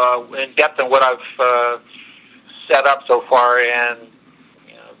more in depth than what I've set up so far, and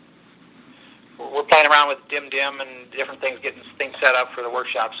we're playing around with dim and different things, getting things set up for the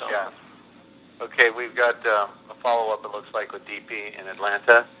workshop. So. Yeah. Okay, we've got a follow-up, it looks like, with DP in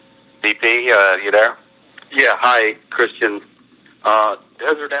Atlanta. DP, you there? Yeah, hi, Christian.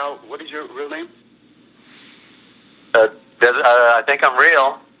 Desert Al, what is your real name? I think I'm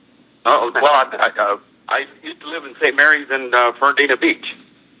real. Oh, well, I used to live in St. Mary's and Fernandina Beach.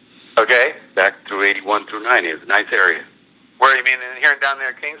 Okay. Back through 81 through 90. It's a nice area. Where, you mean in here and down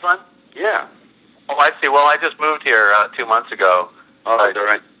there in Kingsland? Yeah. Oh, I see. Well, I just moved here 2 months ago. Oh, is that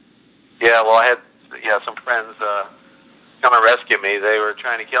right? Yeah, well, I had some friends come and rescue me. They were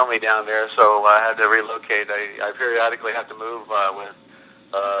trying to kill me down there, so I had to relocate. I periodically have to move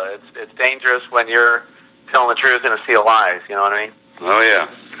it's dangerous when you're telling the truth in a sea of lies, you know what I mean? Oh, yeah.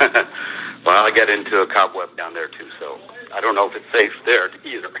 Well, I got into a cobweb down there, too, so I don't know if it's safe there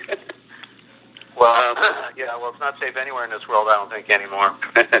either. Well, yeah, well, it's not safe anywhere in this world, I don't think, anymore.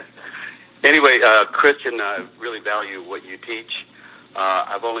 Anyway, Christian, I really value what you teach.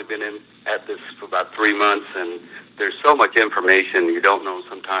 I've only been at this for about 3 months, and there's so much information you don't know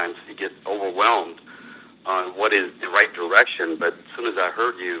sometimes. You get overwhelmed on what is the right direction, but as soon as I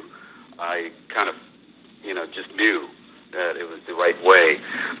heard you, I kind of, just knew that it was the right way.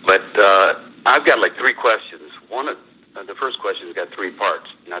 But I've got like 3 questions. The first question's got 3 parts,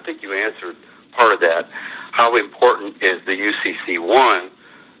 and I think you answered part of that. How important is the UCC1?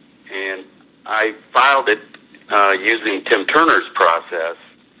 And I filed it using Tim Turner's process,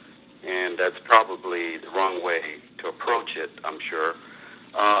 and that's probably the wrong way to approach it, I'm sure.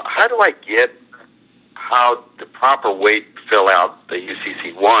 How do I get how the proper way to fill out the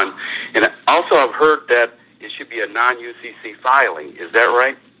UCC1? And also I've heard that it should be a non-UCC filing. Is that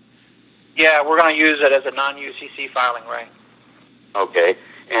right? Yeah, we're going to use it as a non-UCC filing, right? Okay.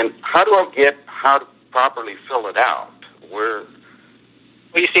 And how do I get how to properly fill it out? Well,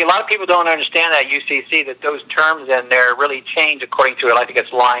 you see, a lot of people don't understand that UCC, that those terms in there really change according to, I think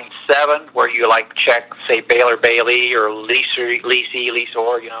it's line 7, where you check, say, Baylor, Bailey, or leasee,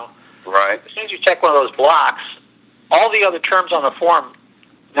 leaseor, Right. As soon as you check one of those blocks, all the other terms on the form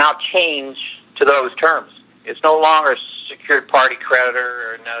now change to those terms. It's no longer secured party creditor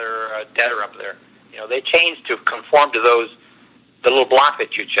or another debtor up there. They change to conform to the little block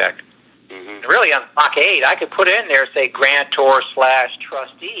that you checked. Mm-hmm. Really, on block 8, I could put in there, say,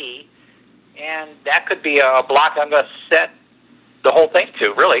 grantor/trustee, and that could be a block I'm going to set the whole thing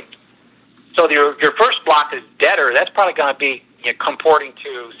to, really. So your first block is debtor. That's probably going to be comporting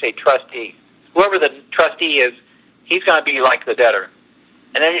to, say, trustee. Whoever the trustee is, he's going to be like the debtor.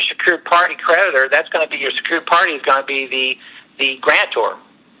 And then your secured party creditor, that's going to be your secured party is going to be the grantor.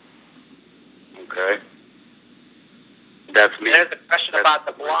 Okay. That's me. There's a question about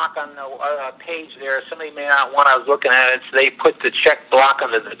the block on the page there. Somebody may not want. I was looking at it. So they put the check block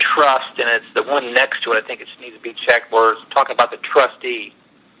under the trust, and it's the one next to it. I think it needs to be checked. Where it's talking about the trustee.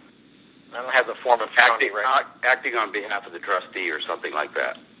 I don't have the form of acting on behalf of the trustee or something like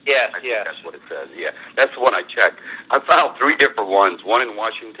that. Yes, I think that's what it says. Yeah, that's the one I checked. I filed 3 different ones. One in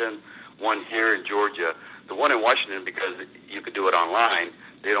Washington, one here in Georgia. The one in Washington, because you could do it online.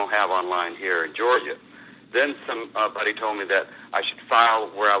 They don't have online here in Georgia. Then somebody told me that I should file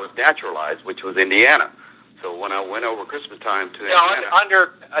where I was naturalized, which was Indiana. So when I went over Christmas time to Indiana...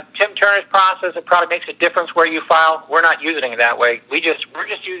 Under Tim Turner's process, it probably makes a difference where you file. We're not using it that way. We're just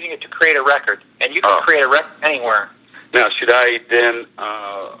using it to create a record. And you can create a record anywhere. Now, should I then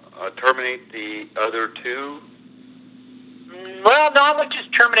terminate the other 2? Well, no, I wouldn't just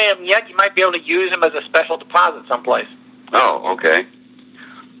terminate them yet. You might be able to use them as a special deposit someplace. Oh, okay.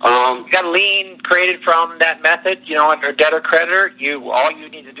 You got a lien created from that method, under debtor creditor. All you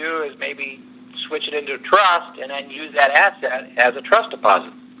need to do is maybe switch it into a trust and then use that asset as a trust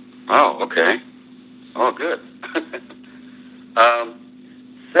deposit. Oh, okay. Oh, good.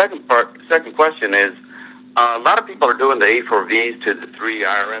 Second question is, A lot of people are doing the A4Vs to the 3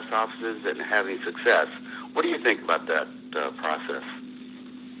 IRS offices and having success. What do you think about that process?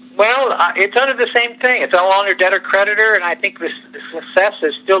 Well, it's under the same thing. It's all under debtor creditor, and I think the success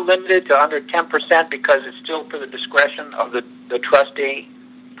is still limited to under 10% because it's still for the discretion of the trustee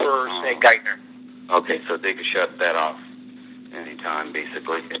for, say, Geithner. Okay, so they could shut that off anytime,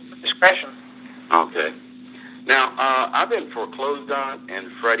 basically. Discretion. Okay. Now, I've been foreclosed on,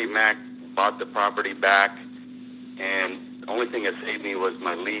 and Freddie Mac bought the property back, and the only thing that saved me was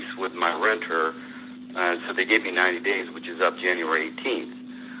my lease with my renter, so they gave me 90 days, which is up January 18th.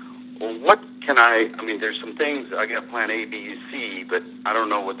 Well, what can I mean, there's some things, I got plan A, B, C, but I don't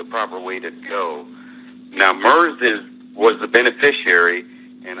know what the proper way to go. Now, MERS was the beneficiary,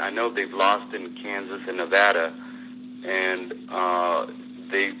 and I know they've lost in Kansas and Nevada, and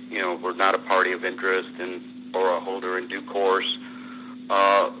they, were not a party of interest or a holder in due course.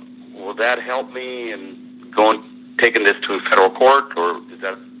 Will that help me in taking this to a federal court, or is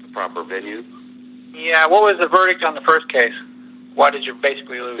that the proper venue? Yeah, what was the verdict on the first case? Why did you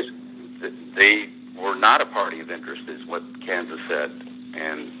basically lose? They were not a party of interest, is what Kansas said,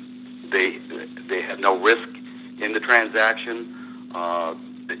 and they had no risk in the transaction.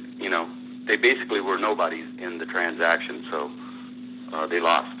 They basically were nobodies in the transaction, so they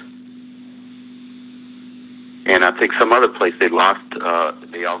lost. And I think some other place they lost,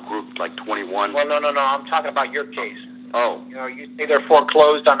 they all grouped like 21. Well, no, I'm talking about your case. Oh. You say they're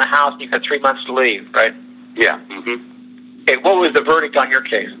foreclosed on the house and you've got 3 months to leave, right? Yeah. Mm-hmm. Okay, what was the verdict on your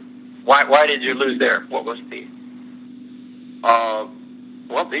case? Why did you lose there? What was the...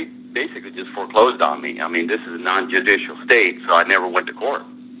 Well, they basically just foreclosed on me. I mean, this is a non-judicial state, so I never went to court.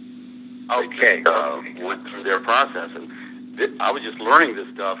 Okay. Went through their process, and I was just learning this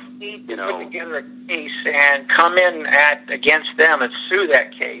stuff, Put together a case and come in against them and sue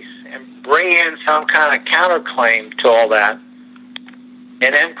that case and bring in some kind of counterclaim to all that,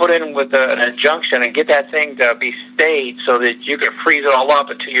 and then put in with an injunction and get that thing to be stayed so that you can freeze it all up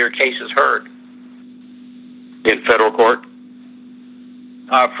until your case is heard. In federal court?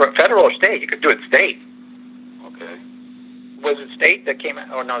 For federal or state, you could do it state. Okay. Was it state that came out?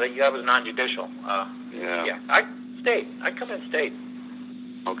 Oh, no, that was non-judicial. Yeah. State. I'd come in state.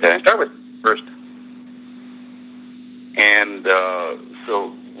 Okay. Start with first. And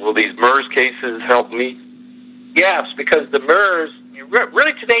so will these MERS cases help me? Yes, because the MERS,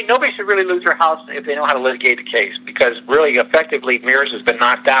 really today, nobody should really lose their house if they know how to litigate the case, because really, effectively, MERS has been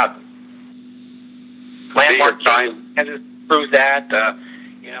knocked out. Landmark Kansas proves that.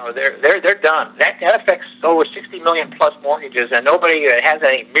 They're done. That affects over 60 million plus mortgages, and nobody has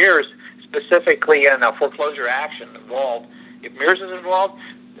any MERS specifically in a foreclosure action involved. If MERS is involved,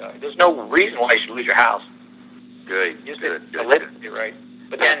 there's no reason why you should lose your house. Good. Right.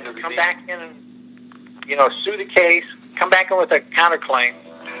 But then come back in and sue the case. Come back in with a counterclaim.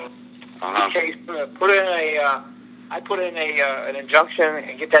 The case, I put in an injunction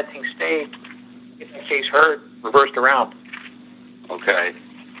and get that thing stayed. Get the case heard, reversed around. Okay.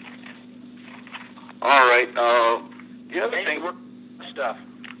 All right. The other thing. Stuff.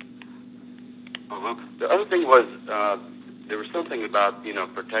 The other thing was there was something about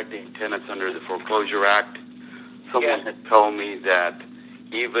protecting tenants under the Foreclosure Act. Someone had told me that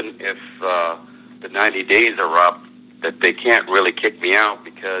even if the 90 days are up, that they can't really kick me out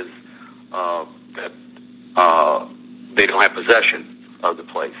because that they don't have possession of the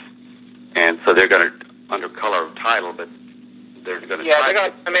place, and so they're going to, under color of title, but they're going to they're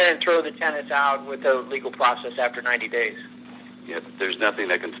going to come in and throw the tenants out with the legal process after 90 days. Yeah, there's nothing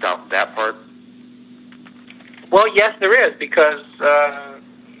that can stop that part. Well, yes, there is, because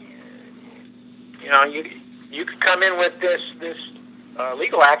you could come in with this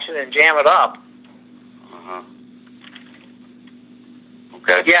legal action and jam it up.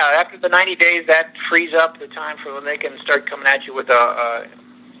 Okay. Yeah, after the 90 days, that frees up the time for when they can start coming at you with a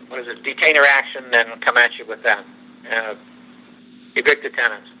detainer action, and come at you with that. Evict the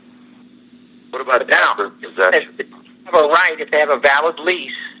tenants. What about now? Possession? They have a right, if they have a valid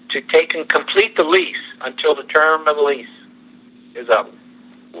lease, to take and complete the lease until the term of the lease is up.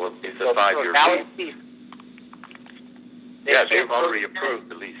 Well, it's a 5-year lease. Yeah, they've already approved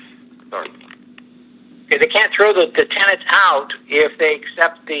the lease. Sorry. Okay, they can't throw the tenants out if they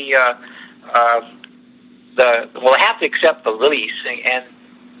accept they have to accept the lease, and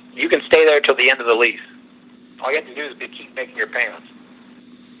you can stay there till the end of the lease. All you have to do is keep making your payments.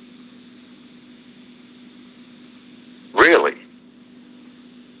 Really?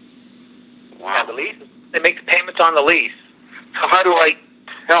 Wow. Yeah, the lease, they make the payments on the lease. So how do I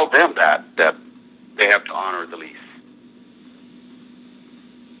tell them that they have to honor the lease?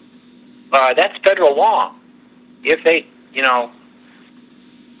 That's federal law. if they, the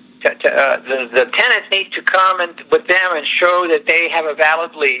tenants need to come with them and show that they have a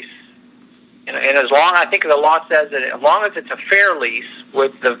valid lease. And as long, I think the law says that as long as it's a fair lease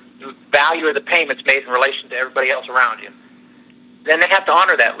with the value of the payments made in relation to everybody else around you, then they have to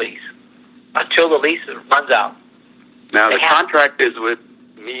honor that lease until the lease runs out. Now, the contract is with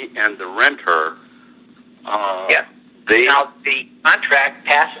me and the renter. Yes. Now, the contract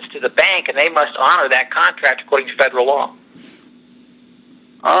passes to the bank, and they must honor that contract according to federal law.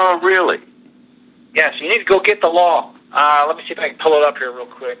 Oh, really? Yes, you need to go get the law. Let me see if I can pull it up here real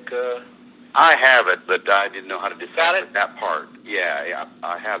quick. I have it, but I didn't know how to decide that part. Yeah,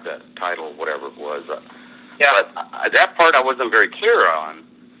 I have that title, whatever it was. Yeah. But that part I wasn't very clear on,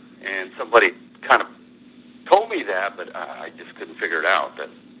 and somebody kind of told me that, but I just couldn't figure it out, that,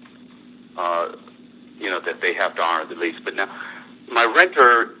 that they have to honor the lease. But now, my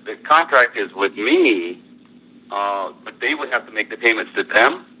renter, the contract is with me, but they would have to make the payments to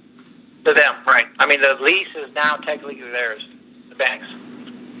them? To them, right. I mean, the lease is now technically theirs, the bank's.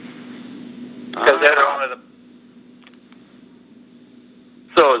 Because they're the owner of the...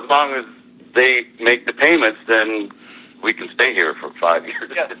 So as long as they make the payments, then we can stay here for 5 years.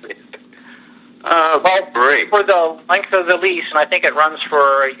 Yes. Great. For the length of the lease, and I think it runs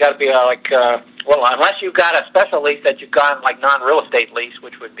for, you got to be unless you've got a special lease that you've got like non-real estate lease,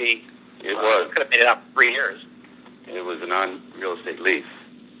 which would be... It was. Could have made it up 3 years. It was a non-real estate lease.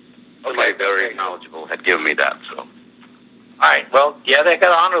 Somebody very knowledgeable had given me that, so... All right, well, yeah, they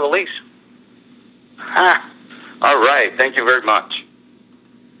got to honor the lease. All right. Thank you very much.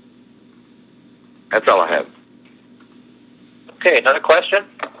 That's all I have. Okay, another question?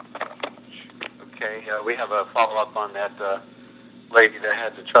 Okay, we have a follow-up on that lady that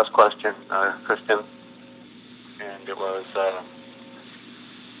had the trust question, Kristen. And it was,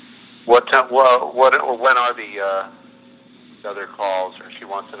 when are the other calls, or she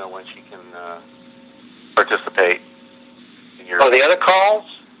wants to know when she can participate in your... Oh, the other calls?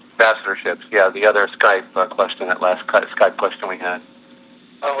 Ambassadorships, yeah, the other Skype question, that last Skype question we had.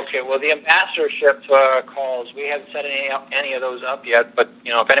 Oh, okay. Well, the ambassadorship calls, we haven't set any of those up yet, but,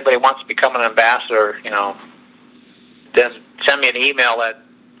 if anybody wants to become an ambassador, then send me an email at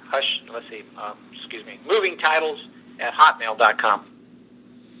movingtitles@hotmail.com.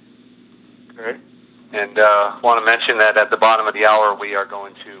 Great. And I want to mention that at the bottom of the hour, we are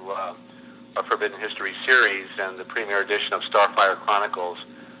going to a Forbidden History series and the premiere edition of Starfire Chronicles.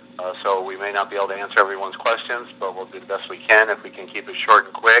 So we may not be able to answer everyone's questions, but we'll do the best we can. If we can keep it short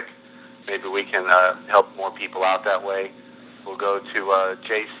and quick, maybe we can help more people out that way. We'll go to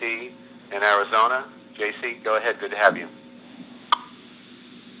JC in Arizona. JC, go ahead. Good to have you.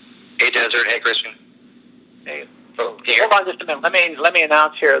 Hey, Desert. Hey, Christian. Hey. So, hold on just a minute. Let me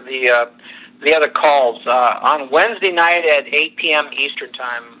announce here the other calls. On Wednesday night at 8 p.m. Eastern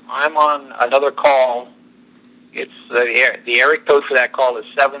Time, I'm on another call. It's the area code for that call is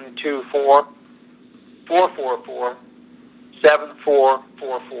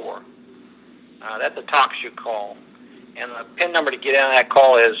 724-444-7444. That's a talk shoe call. And the PIN number to get in on that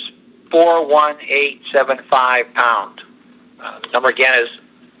call is 41875#. The number again is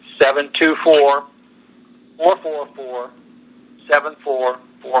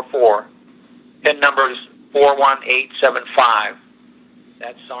 724-444-7444. PIN number is 41875.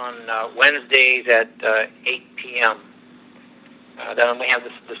 That's on Wednesdays at 8 p.m. Then we have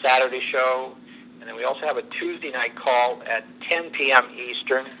the Saturday show, and then we also have a Tuesday night call at 10 p.m.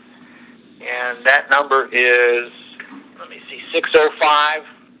 Eastern, and that number is,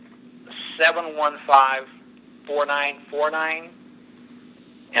 605-715-4949,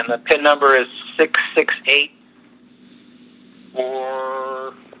 and the PIN number is 668,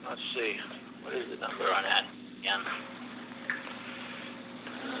 or, let's see, what is the number on that again?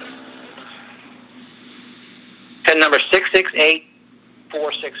 PIN number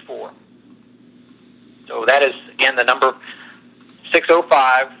 668464. So that is, again, the number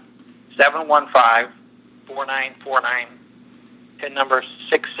 605-715-4949. PIN number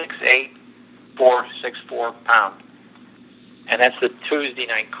 668464#. And that's the Tuesday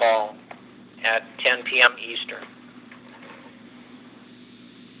night call at 10 p.m. Eastern.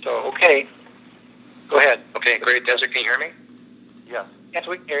 So, okay. Go ahead. Okay, great. Desert, can you hear me? Yeah. Yes,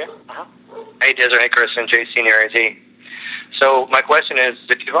 we can hear you. Hey, Desert. Hey, Kristen. JC in Area T. So my question is,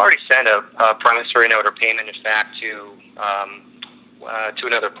 if you've already sent a promissory note or payment in fact to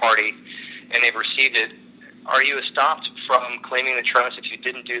another party and they've received it, are you stopped from claiming the trust if you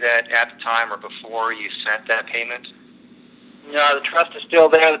didn't do that at the time or before you sent that payment? No, the trust is still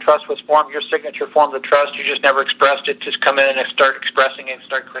there. The trust was formed. Your signature formed the trust. You just never expressed it. Just come in and start expressing it,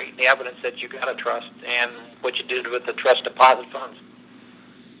 start creating the evidence that you got a trust and what you did with the trust deposit funds.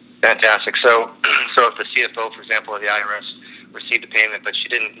 Fantastic. So if the CFO, for example, of the IRS received a payment, but she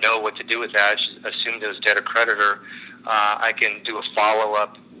didn't know what to do with that, she assumed it was debtor creditor, I can do a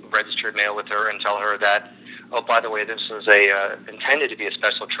follow-up registered mail with her and tell her that, oh, by the way, this was intended to be a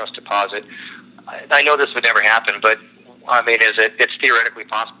special trust deposit. I know this would never happen, but I mean, it's theoretically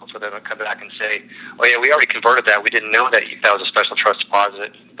possible for them to come back and say, oh yeah, we already converted that. We didn't know that that was a special trust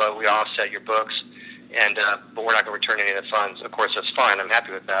deposit, but we offset your books, and but we're not going to return any of the funds. Of course, that's fine. I'm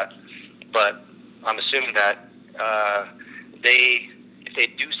happy with that. But I'm assuming that if they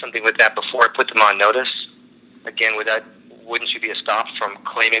do something with that before I put them on notice, again, wouldn't you be stopped from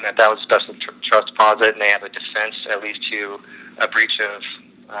claiming that was a special trust deposit, and they have a defense at least to a breach of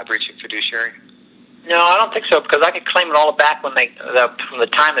fiduciary? No, I don't think so, because I could claim it all back from the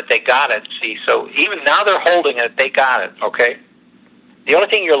time that they got it. See, so even now they're holding it, they got it. Okay. The only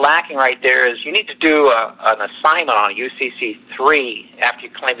thing you're lacking right there is you need to do an assignment on a UCC 3 after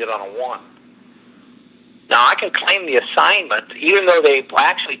you claimed it on a 1. Now, I can claim the assignment even though they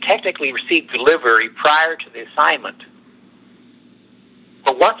actually technically received delivery prior to the assignment.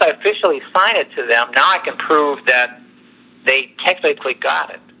 But once I officially sign it to them, now I can prove that they technically got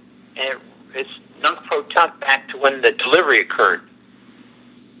it. And it's nunc-pro-tunc back to when the delivery occurred.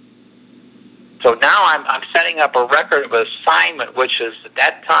 So now I'm setting up a record of assignment, which is at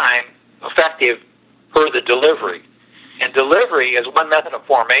that time effective per the delivery. And delivery is one method of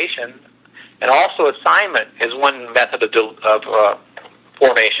formation, and also assignment is one method of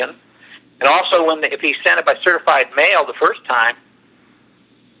formation. And also, if he sent it by certified mail the first time,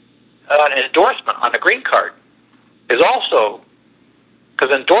 an endorsement on the green card is also,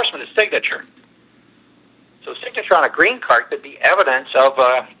 because endorsement is signature. So signature on a green card could be evidence of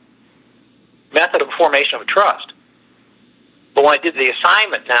a method of formation of a trust. But when I did the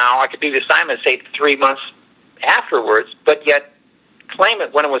assignment now, I could do the assignment, say, 3 months afterwards, but yet claim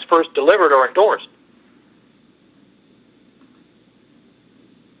it when it was first delivered or endorsed.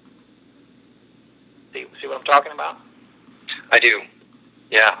 See what I'm talking about? I do.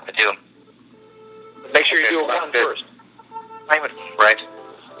 Yeah, I do. Make sure you do it one first. Claim it. Right.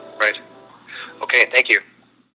 Okay, thank you.